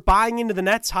some that are buying into the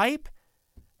Nets hype,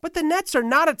 but the Nets are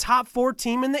not a top 4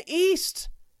 team in the East.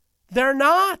 They're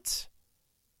not.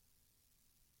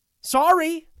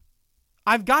 Sorry.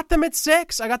 I've got them at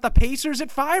 6. I got the Pacers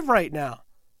at 5 right now.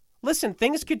 Listen,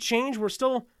 things could change. We're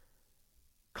still a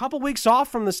couple weeks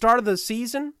off from the start of the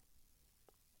season.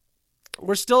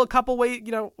 We're still a couple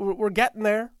we're getting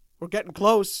there. We're getting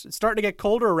close. It's starting to get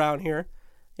colder around here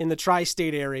in the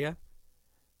tri-state area.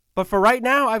 But for right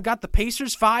now, I've got the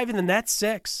Pacers 5 and the Nets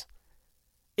 6.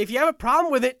 If you have a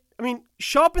problem with it,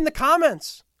 show up in the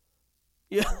comments.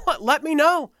 Let me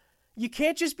know. You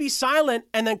can't just be silent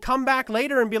and then come back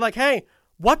later and be like, hey,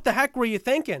 what the heck were you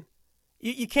thinking?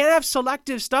 You can't have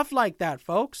selective stuff like that,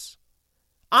 folks.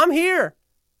 I'm here.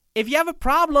 If you have a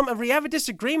problem, if you have a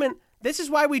disagreement, this is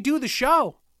why we do the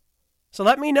show. So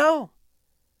let me know.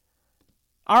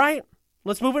 All right,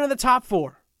 let's move into the top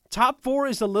 4. Top 4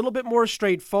 is a little bit more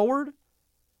straightforward,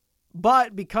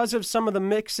 but because of some of the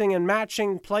mixing and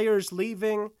matching, players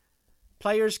leaving,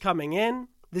 players coming in,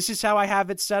 this is how I have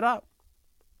it set up.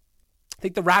 I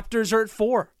think the Raptors are at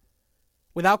 4.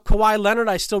 Without Kawhi Leonard,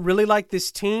 I still really like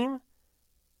this team.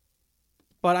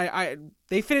 But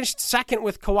they finished second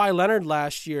with Kawhi Leonard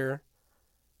last year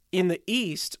in the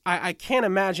East. I can't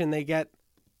imagine they get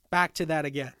back to that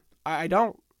again. I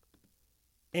don't.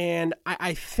 And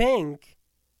I think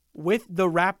with the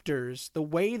Raptors, the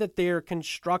way that they're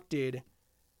constructed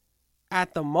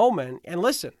at the moment, and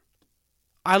listen,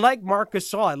 I like Marc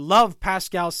Gasol. I love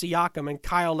Pascal Siakam and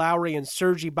Kyle Lowry and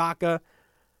Serge Ibaka.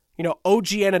 OG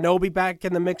Anunoby back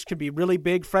in the mix could be really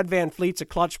big. Fred VanVleet's a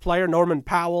clutch player. Norman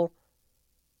Powell.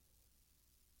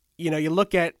 You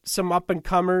look at some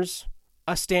up-and-comers,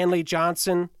 a Stanley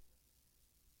Johnson,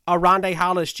 a Rondae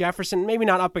Hollis-Jefferson, maybe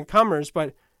not up-and-comers,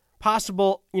 but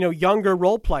possible, younger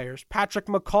role players. Patrick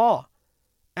McCaw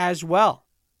as well.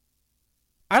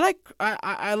 I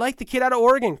like the kid out of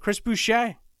Oregon, Chris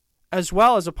Boucher, as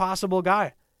well as a possible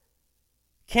guy.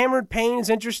 Cameron Payne is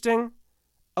interesting.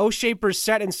 O'Shea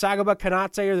Brissett and Sagaba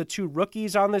Konate are the 2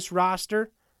 rookies on this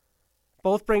roster.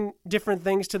 Both bring different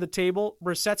things to the table.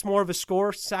 Brissett's more of a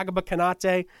scorer. Sagaba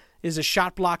Konate is a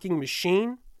shot-blocking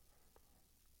machine.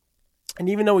 And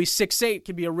even though he's 6'8",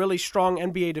 could be a really strong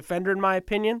NBA defender, in my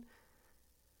opinion.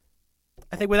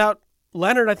 I think without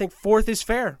Leonard, I think 4th is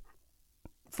fair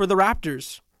for the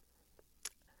Raptors.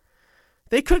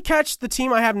 They could catch the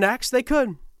team I have next. They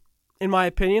could, in my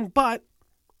opinion. But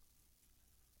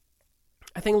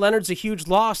I think Leonard's a huge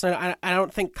loss. And I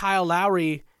don't think Kyle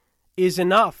Lowry is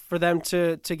enough for them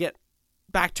to get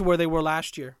back to where they were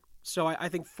last year. So I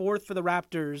think 4th for the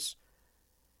Raptors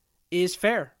is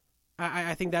fair.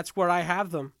 I think that's where I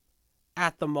have them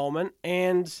at the moment.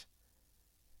 And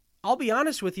I'll be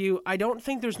honest with you, I don't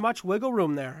think there's much wiggle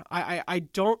room there. I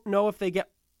don't know if they get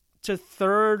to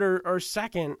 3rd or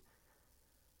 2nd.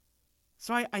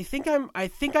 So I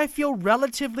think I feel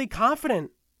relatively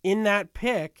confident in that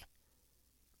pick.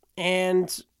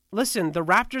 And listen, the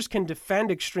Raptors can defend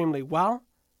extremely well,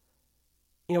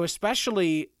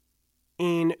 especially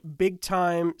in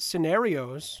big-time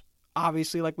scenarios,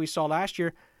 obviously, like we saw last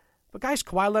year. But, guys,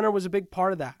 Kawhi Leonard was a big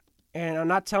part of that. And I'm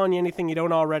not telling you anything you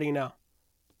don't already know.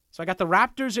 So I got the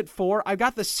Raptors at 4. I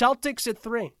got the Celtics at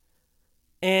 3.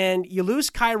 And you lose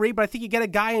Kyrie, but I think you get a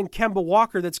guy in Kemba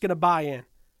Walker that's going to buy in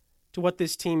to what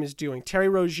this team is doing. Terry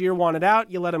Rozier wanted out,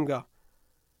 you let him go.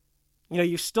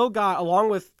 You still got, along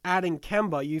with adding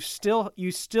Kemba, you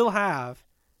still have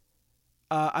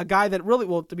a guy that really,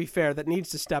 well, to be fair, that needs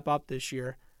to step up this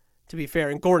year, to be fair,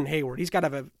 and Gordon Hayward. He's got to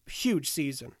have a huge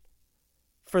season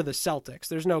for the Celtics.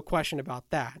 There's no question about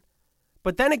that.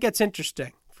 But then it gets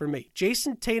interesting for me.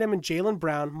 Jason Tatum and Jaylen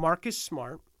Brown, Marcus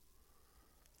Smart.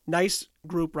 Nice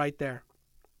group right there.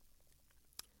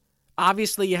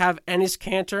 Obviously, you have Enes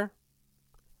Kanter,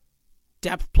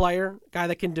 depth player, guy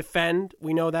that can defend.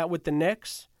 We know that with the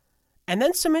Knicks. And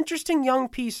then some interesting young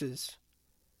pieces.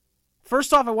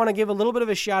 First off, I want to give a little bit of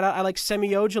a shout out. I like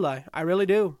Semi Ojeleye. I really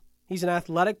do. He's an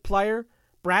athletic player.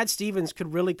 Brad Stevens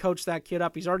could really coach that kid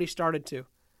up. He's already started to.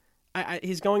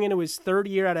 He's going into his 3rd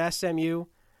year at SMU.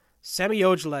 Semi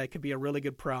Ojeleye could be a really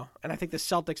good pro. And I think the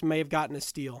Celtics may have gotten a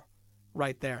steal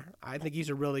right there. I think he's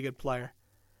a really good player.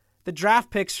 The draft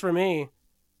picks for me,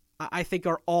 I think,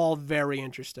 are all very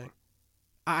interesting.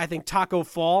 I think Taco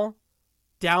Fall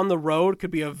down the road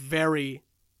could be a very,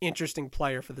 interesting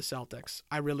player for the Celtics.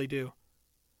 I really do.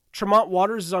 Tremont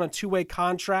Waters is on a 2-way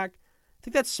contract. I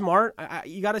think that's smart.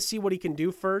 You got to see what he can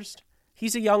do first.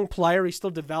 He's a young player. He's still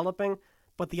developing,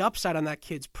 but the upside on that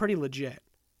kid's pretty legit.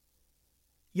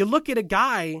 You look at a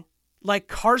guy like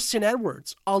Carson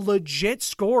Edwards, a legit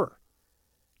scorer.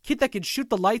 Kid that could shoot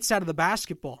the lights out of the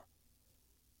basketball.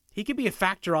 He could be a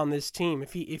factor on this team.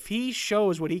 If he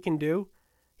shows what he can do,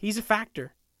 he's a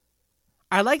factor.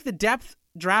 I like the depth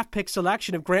draft pick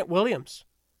selection of Grant Williams.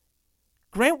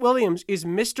 Grant Williams is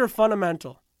Mr.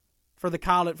 Fundamental from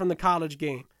the college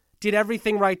game. Did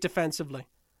everything right defensively.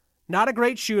 Not a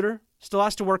great shooter. Still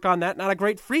has to work on that. Not a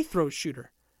great free throw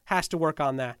shooter. Has to work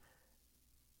on that.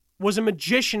 Was a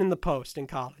magician in the post in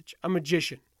college. A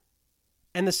magician.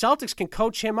 And the Celtics can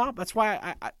coach him up. That's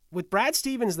why I with Brad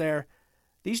Stevens there,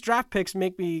 these draft picks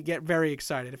make me get very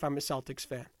excited if I'm a Celtics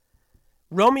fan.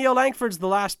 Romeo Langford's the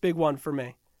last big one for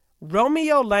me.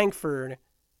 Romeo Langford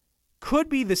could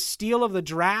be the steal of the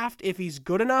draft if he's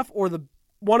good enough, or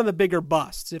one of the bigger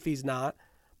busts if he's not.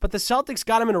 But the Celtics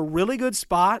got him in a really good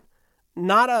spot.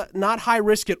 Not high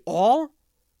risk at all.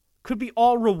 Could be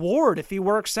all reward if he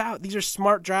works out. These are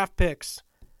smart draft picks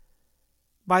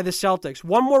by the Celtics.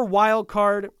 One more wild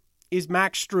card is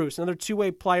Max Strus, another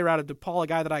 2-way player out of DePaul, a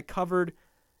guy that I covered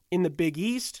in the Big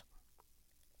East.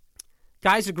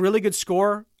 Guy's a really good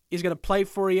scorer. He's going to play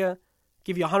for you,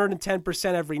 give you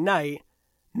 110% every night.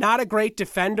 Not a great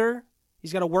defender.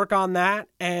 He's got to work on that.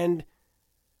 And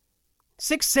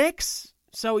 6'6",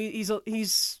 so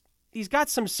he's got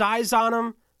some size on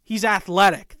him. He's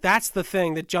athletic. That's the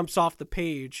thing that jumps off the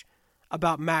page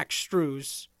about Max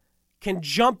Strus. Can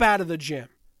jump out of the gym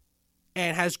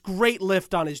and has great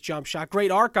lift on his jump shot,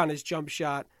 great arc on his jump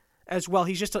shot as well.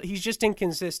 He's just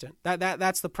inconsistent.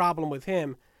 That's the problem with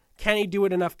him. Can he do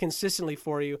it enough consistently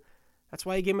for you? That's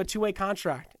why you gave him a 2-way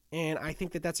contract. And I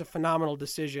think that that's a phenomenal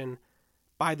decision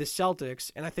by the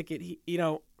Celtics. And I think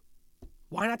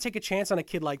why not take a chance on a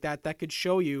kid like that could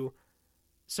show you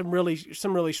some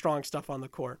really strong stuff on the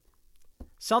court.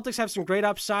 Celtics have some great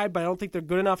upside, but I don't think they're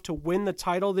good enough to win the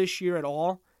title this year at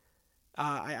all.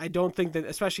 I don't think that,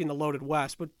 especially in the loaded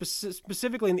West, but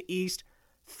specifically in the East,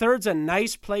 third's a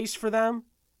nice place for them.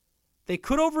 They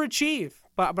could overachieve,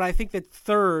 but I think that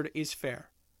third is fair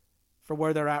for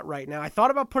where they're at right now. I thought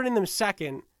about putting them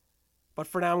second, but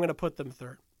for now I'm going to put them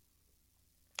third.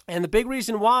 And the big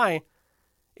reason why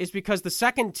is because the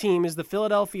second team is the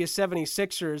Philadelphia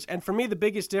 76ers, and for me the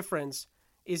biggest difference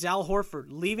is Al Horford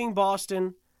leaving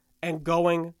Boston and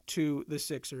going to the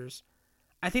Sixers.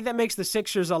 I think that makes the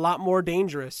Sixers a lot more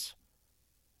dangerous.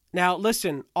 Now,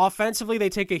 listen, offensively, they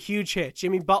take a huge hit.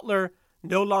 Jimmy Butler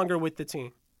no longer with the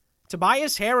team.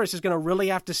 Tobias Harris is going to really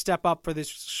have to step up for this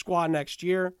squad next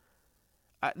year.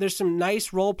 There's some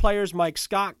nice role players, Mike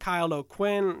Scott, Kyle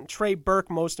O'Quinn, Trey Burke,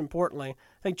 most importantly.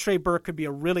 I think Trey Burke could be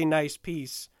a really nice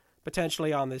piece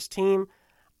potentially on this team.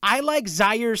 I like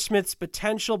Zaire Smith's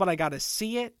potential, but I got to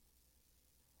see it.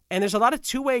 And there's a lot of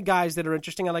 2-way guys that are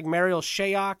interesting. I like Mariel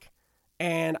Shayok.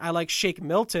 And I like Shake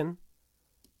Milton,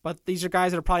 but these are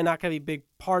guys that are probably not going to be big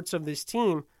parts of this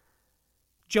team.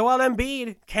 Joel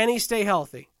Embiid, can he stay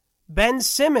healthy? Ben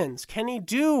Simmons, can he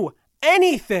do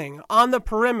anything on the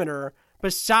perimeter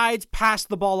besides pass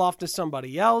the ball off to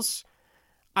somebody else?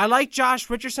 I like Josh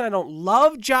Richardson. I don't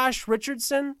love Josh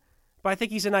Richardson, but I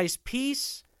think he's a nice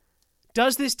piece.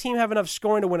 Does this team have enough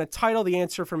scoring to win a title? The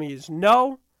answer for me is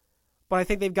no, but I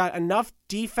think they've got enough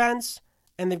defense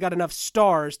and they've got enough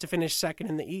stars to finish second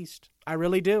in the East. I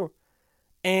really do.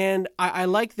 And I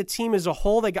like the team as a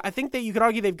whole. I think that you could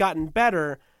argue they've gotten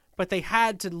better, but they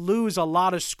had to lose a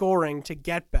lot of scoring to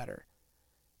get better.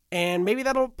 And maybe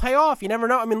that'll pay off. You never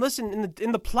know. I mean, listen,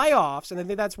 in the playoffs, and I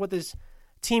think that's what this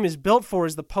team is built for,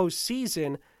 is the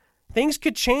postseason, things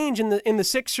could change in the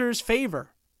Sixers'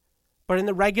 favor. But in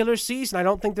the regular season, I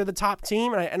don't think they're the top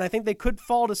team, and I think they could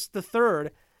fall to the third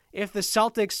if the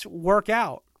Celtics work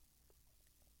out.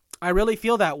 I really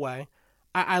feel that way.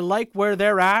 I like where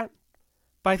they're at,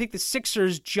 but I think the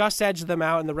Sixers just edged them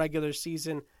out in the regular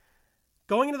season.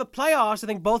 Going into the playoffs, I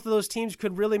think both of those teams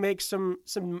could really make some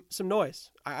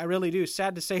noise. I really do.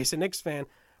 Sad to say as a Knicks fan,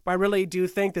 but I really do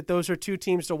think that those are two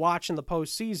teams to watch in the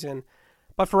postseason.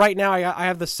 But for right now, I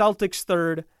have the Celtics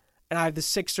third, and I have the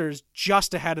Sixers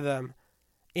just ahead of them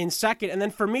in second. And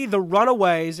then for me, the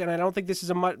runaways, and I don't think this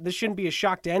shouldn't be a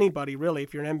shock to anybody, really,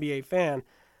 if you're an NBA fan.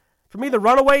 For me, the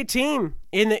runaway team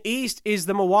in the East is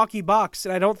the Milwaukee Bucks,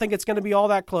 and I don't think it's going to be all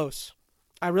that close.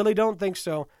 I really don't think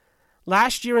so.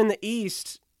 Last year in the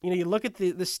East, you look at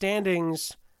the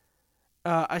standings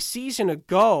a season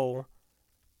ago,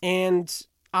 and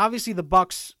obviously the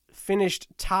Bucks finished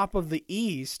top of the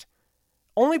East.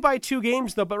 Only by 2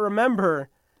 games, though, but remember,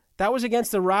 that was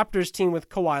against the Raptors team with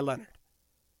Kawhi Leonard.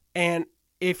 And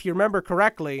if you remember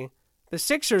correctly, the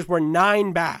Sixers were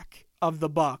 9 back of the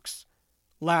Bucks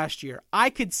last year.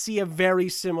 I could see a very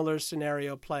similar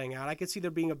scenario playing out. I could see there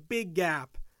being a big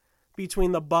gap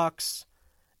between the Bucks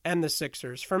and the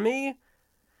Sixers. For me,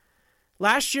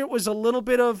 last year it was a little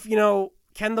bit of,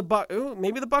 can the Bucks,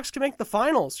 maybe the Bucks can make the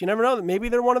finals. You never know. Maybe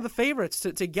they're one of the favorites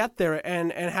to get there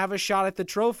and have a shot at the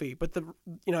trophy. But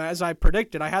as I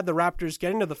predicted, I had the Raptors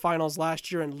getting to the finals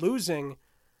last year and losing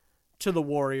to the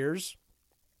Warriors.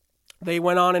 They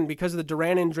went on, and because of the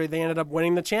Durant injury, they ended up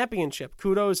winning the championship.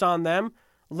 Kudos on them.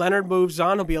 Leonard moves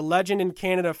on. He'll be a legend in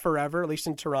Canada forever, at least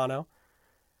in Toronto.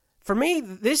 For me,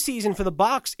 this season for the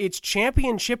Bucks, it's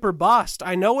championship or bust.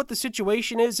 I know what the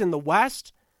situation is in the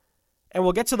West, and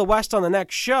we'll get to the West on the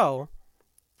next show.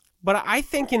 But I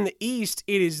think in the East,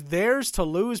 it is theirs to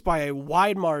lose by a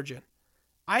wide margin.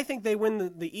 I think they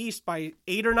win the East by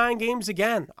 8 or 9 games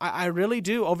again. I really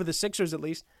do, over the Sixers at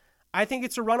least. I think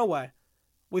it's a runaway.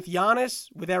 With Giannis,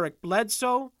 with Eric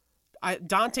Bledsoe,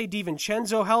 Dante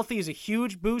DiVincenzo healthy is a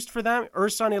huge boost for them.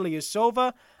 Ersan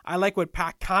Ilyasova, I like what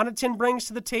Pat Connaughton brings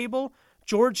to the table.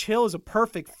 George Hill is a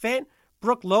perfect fit.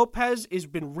 Brook Lopez has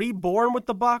been reborn with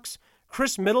the Bucks.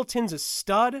 Chris Middleton's a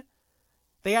stud.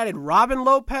 They added Robin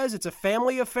Lopez. It's a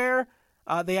family affair.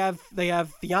 They have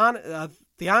Giannis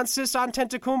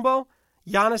Antetokounmpo,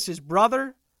 Giannis's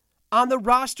brother, on the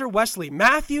roster. Wesley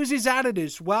Matthews is added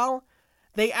as well.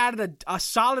 They added a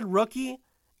solid rookie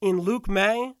in Luke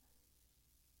May.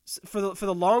 For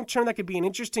the long term, that could be an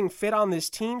interesting fit on this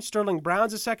team. Sterling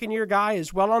Brown's a second-year guy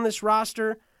as well on this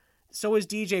roster. So is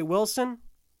DJ Wilson.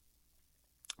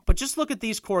 But just look at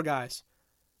these core guys.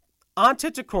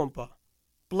 Antetokounmpo,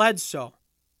 Bledsoe,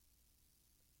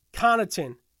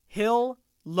 Connaughton, Hill,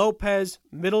 Lopez,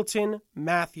 Middleton,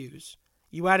 Matthews.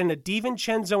 You add in a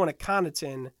DiVincenzo and a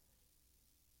Connaughton.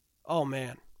 Oh,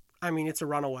 man. I mean, it's a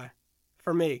runaway.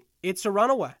 For me, it's a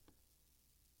runaway.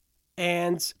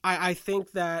 And I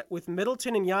think that with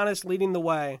Middleton and Giannis leading the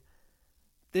way,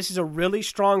 this is a really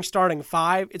strong starting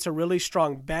 5. It's a really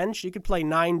strong bench. You could play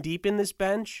 9 deep in this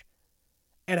bench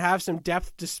and have some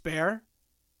depth to spare.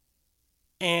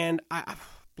 And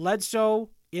Bledsoe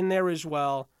in there as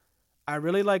well. I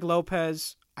really like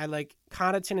Lopez. I like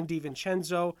Connaughton and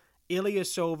DiVincenzo,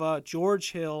 Ilyasova,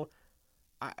 George Hill.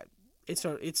 It's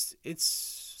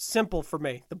simple for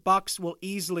me. The Bucks will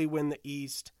easily win the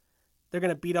East. They're going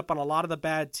to beat up on a lot of the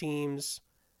bad teams,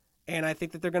 and I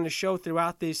think that they're going to show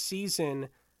throughout this season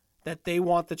that they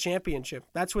want the championship.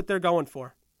 That's what they're going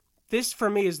for. This, for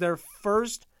me, is their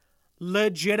first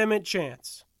legitimate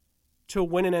chance to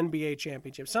win an NBA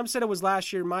championship. Some said it was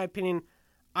last year. In my opinion,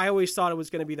 I always thought it was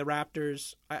going to be the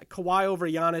Raptors. Kawhi over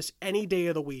Giannis any day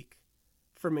of the week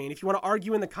for me. And if you want to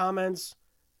argue in the comments,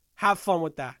 have fun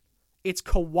with that. It's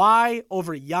Kawhi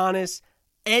over Giannis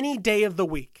any day of the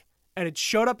week. And it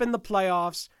showed up in the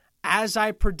playoffs as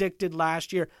I predicted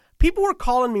last year. People were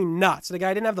calling me nuts. Like,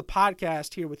 I didn't have the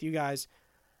podcast here with you guys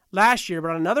last year,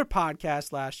 but on another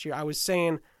podcast last year, I was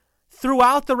saying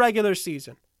throughout the regular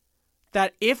season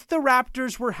that if the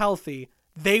Raptors were healthy,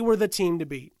 they were the team to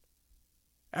beat.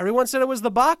 Everyone said it was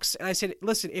the Bucks, and I said,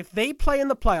 listen, if they play in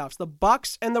the playoffs, the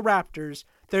Bucks and the Raptors,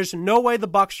 there's no way the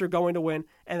Bucks are going to win,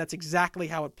 and that's exactly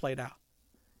how it played out.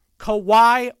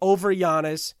 Kawhi over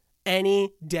Giannis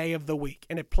any day of the week,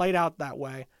 and it played out that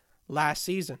way last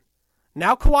season.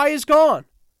 Now Kawhi is gone.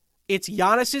 It's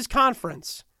Giannis's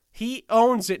conference. He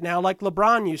owns it now like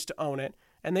LeBron used to own it,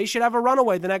 and they should have a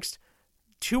runaway the next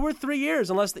 2 or 3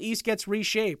 years unless the East gets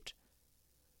reshaped.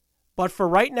 But for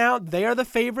right now, they are the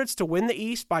favorites to win the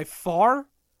East by far,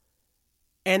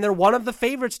 and they're one of the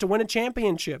favorites to win a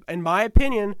championship. In my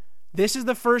opinion, this is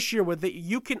the first year where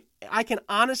I can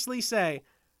honestly say,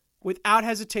 without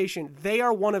hesitation, they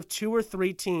are one of 2 or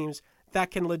 3 teams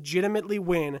that can legitimately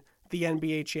win the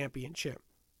NBA championship.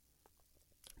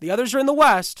 The others are in the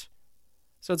West,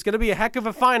 so it's going to be a heck of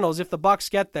a finals if the Bucks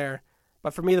get there.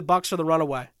 But for me, the Bucks are the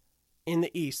runaway in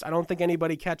the East. I don't think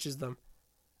anybody catches them.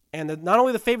 And they're not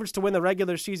only the favorites to win the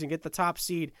regular season, get the top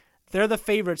seed, they're the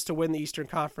favorites to win the Eastern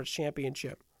Conference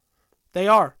championship. They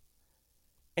are.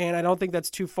 And I don't think that's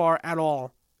too far at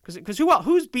all. Because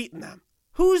who's beating them?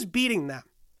 Who's beating them?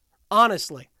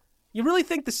 Honestly, you really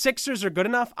think the Sixers are good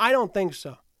enough? I don't think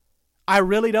so. I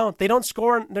really don't. They don't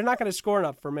score. They're not going to score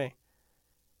enough for me.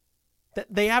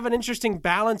 They have an interesting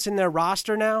balance in their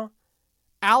roster now.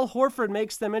 Al Horford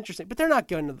makes them interesting, but they're not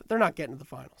getting to the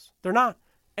finals. They're not.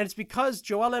 And it's because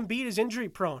Joel Embiid is injury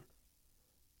prone.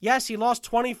 Yes, he lost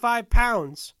 25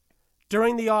 pounds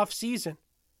during the offseason.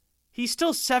 He's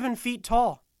still 7 feet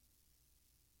tall.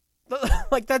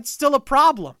 Like, that's still a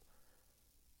problem.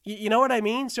 You know what I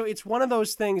mean? So it's one of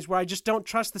those things where I just don't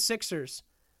trust the Sixers.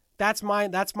 That's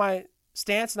my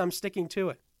stance, and I'm sticking to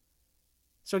it.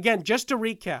 So again, just to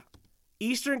recap,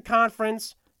 Eastern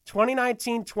Conference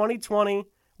 2019-2020.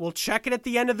 We'll check it at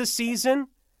the end of the season,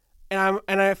 and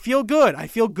I feel good. I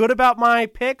feel good about my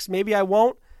picks. Maybe I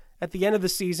won't at the end of the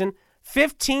season.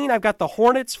 15, I've got the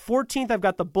Hornets. 14th, I've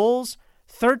got the Bulls.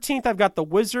 13th, I've got the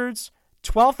Wizards.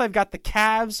 12th, I've got the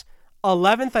Cavs.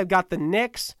 11th, I've got the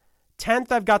Knicks.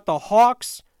 10th, I've got the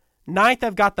Hawks. 9th,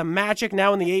 I've got the Magic,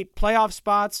 now in the 8 playoff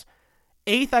spots.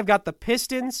 8th, I've got the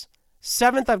Pistons.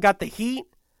 7th, I've got the Heat.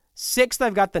 6th,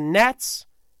 I've got the Nets.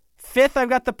 5th, I've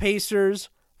got the Pacers.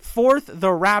 4th, the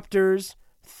Raptors.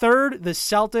 3rd, the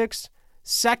Celtics.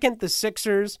 2nd, the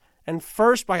Sixers. And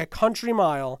 1st, by a country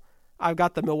mile, I've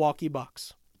got the Milwaukee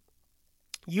Bucks.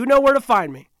 You know where to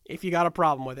find me if you got a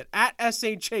problem with it. At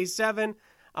SHA7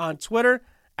 on Twitter.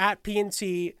 At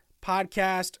PNT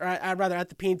Podcast, or I'd rather at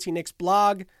the PNT Knicks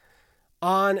blog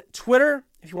on Twitter.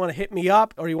 If you want to hit me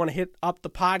up or you want to hit up the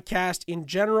podcast in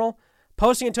general,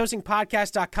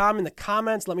 postingandtoastingpodcast.com in the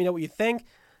comments. Let me know what you think.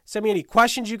 Send me any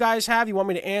questions you guys have you want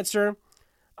me to answer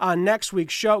on next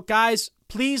week's show. Guys,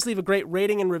 please leave a great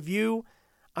rating and review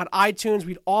on iTunes.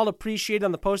 We'd all appreciate it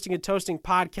on the Posting and Toasting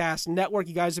Podcast Network.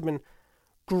 You guys have been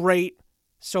great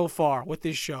so far with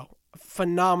this show.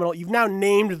 Phenomenal. You've now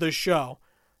named the show.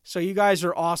 So you guys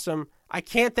are awesome. I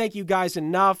can't thank you guys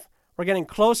enough. We're getting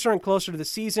closer and closer to the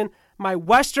season. My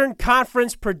Western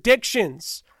Conference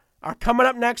predictions are coming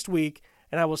up next week,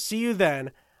 and I will see you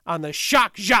then on the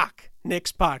Shock Jock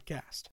Knicks podcast.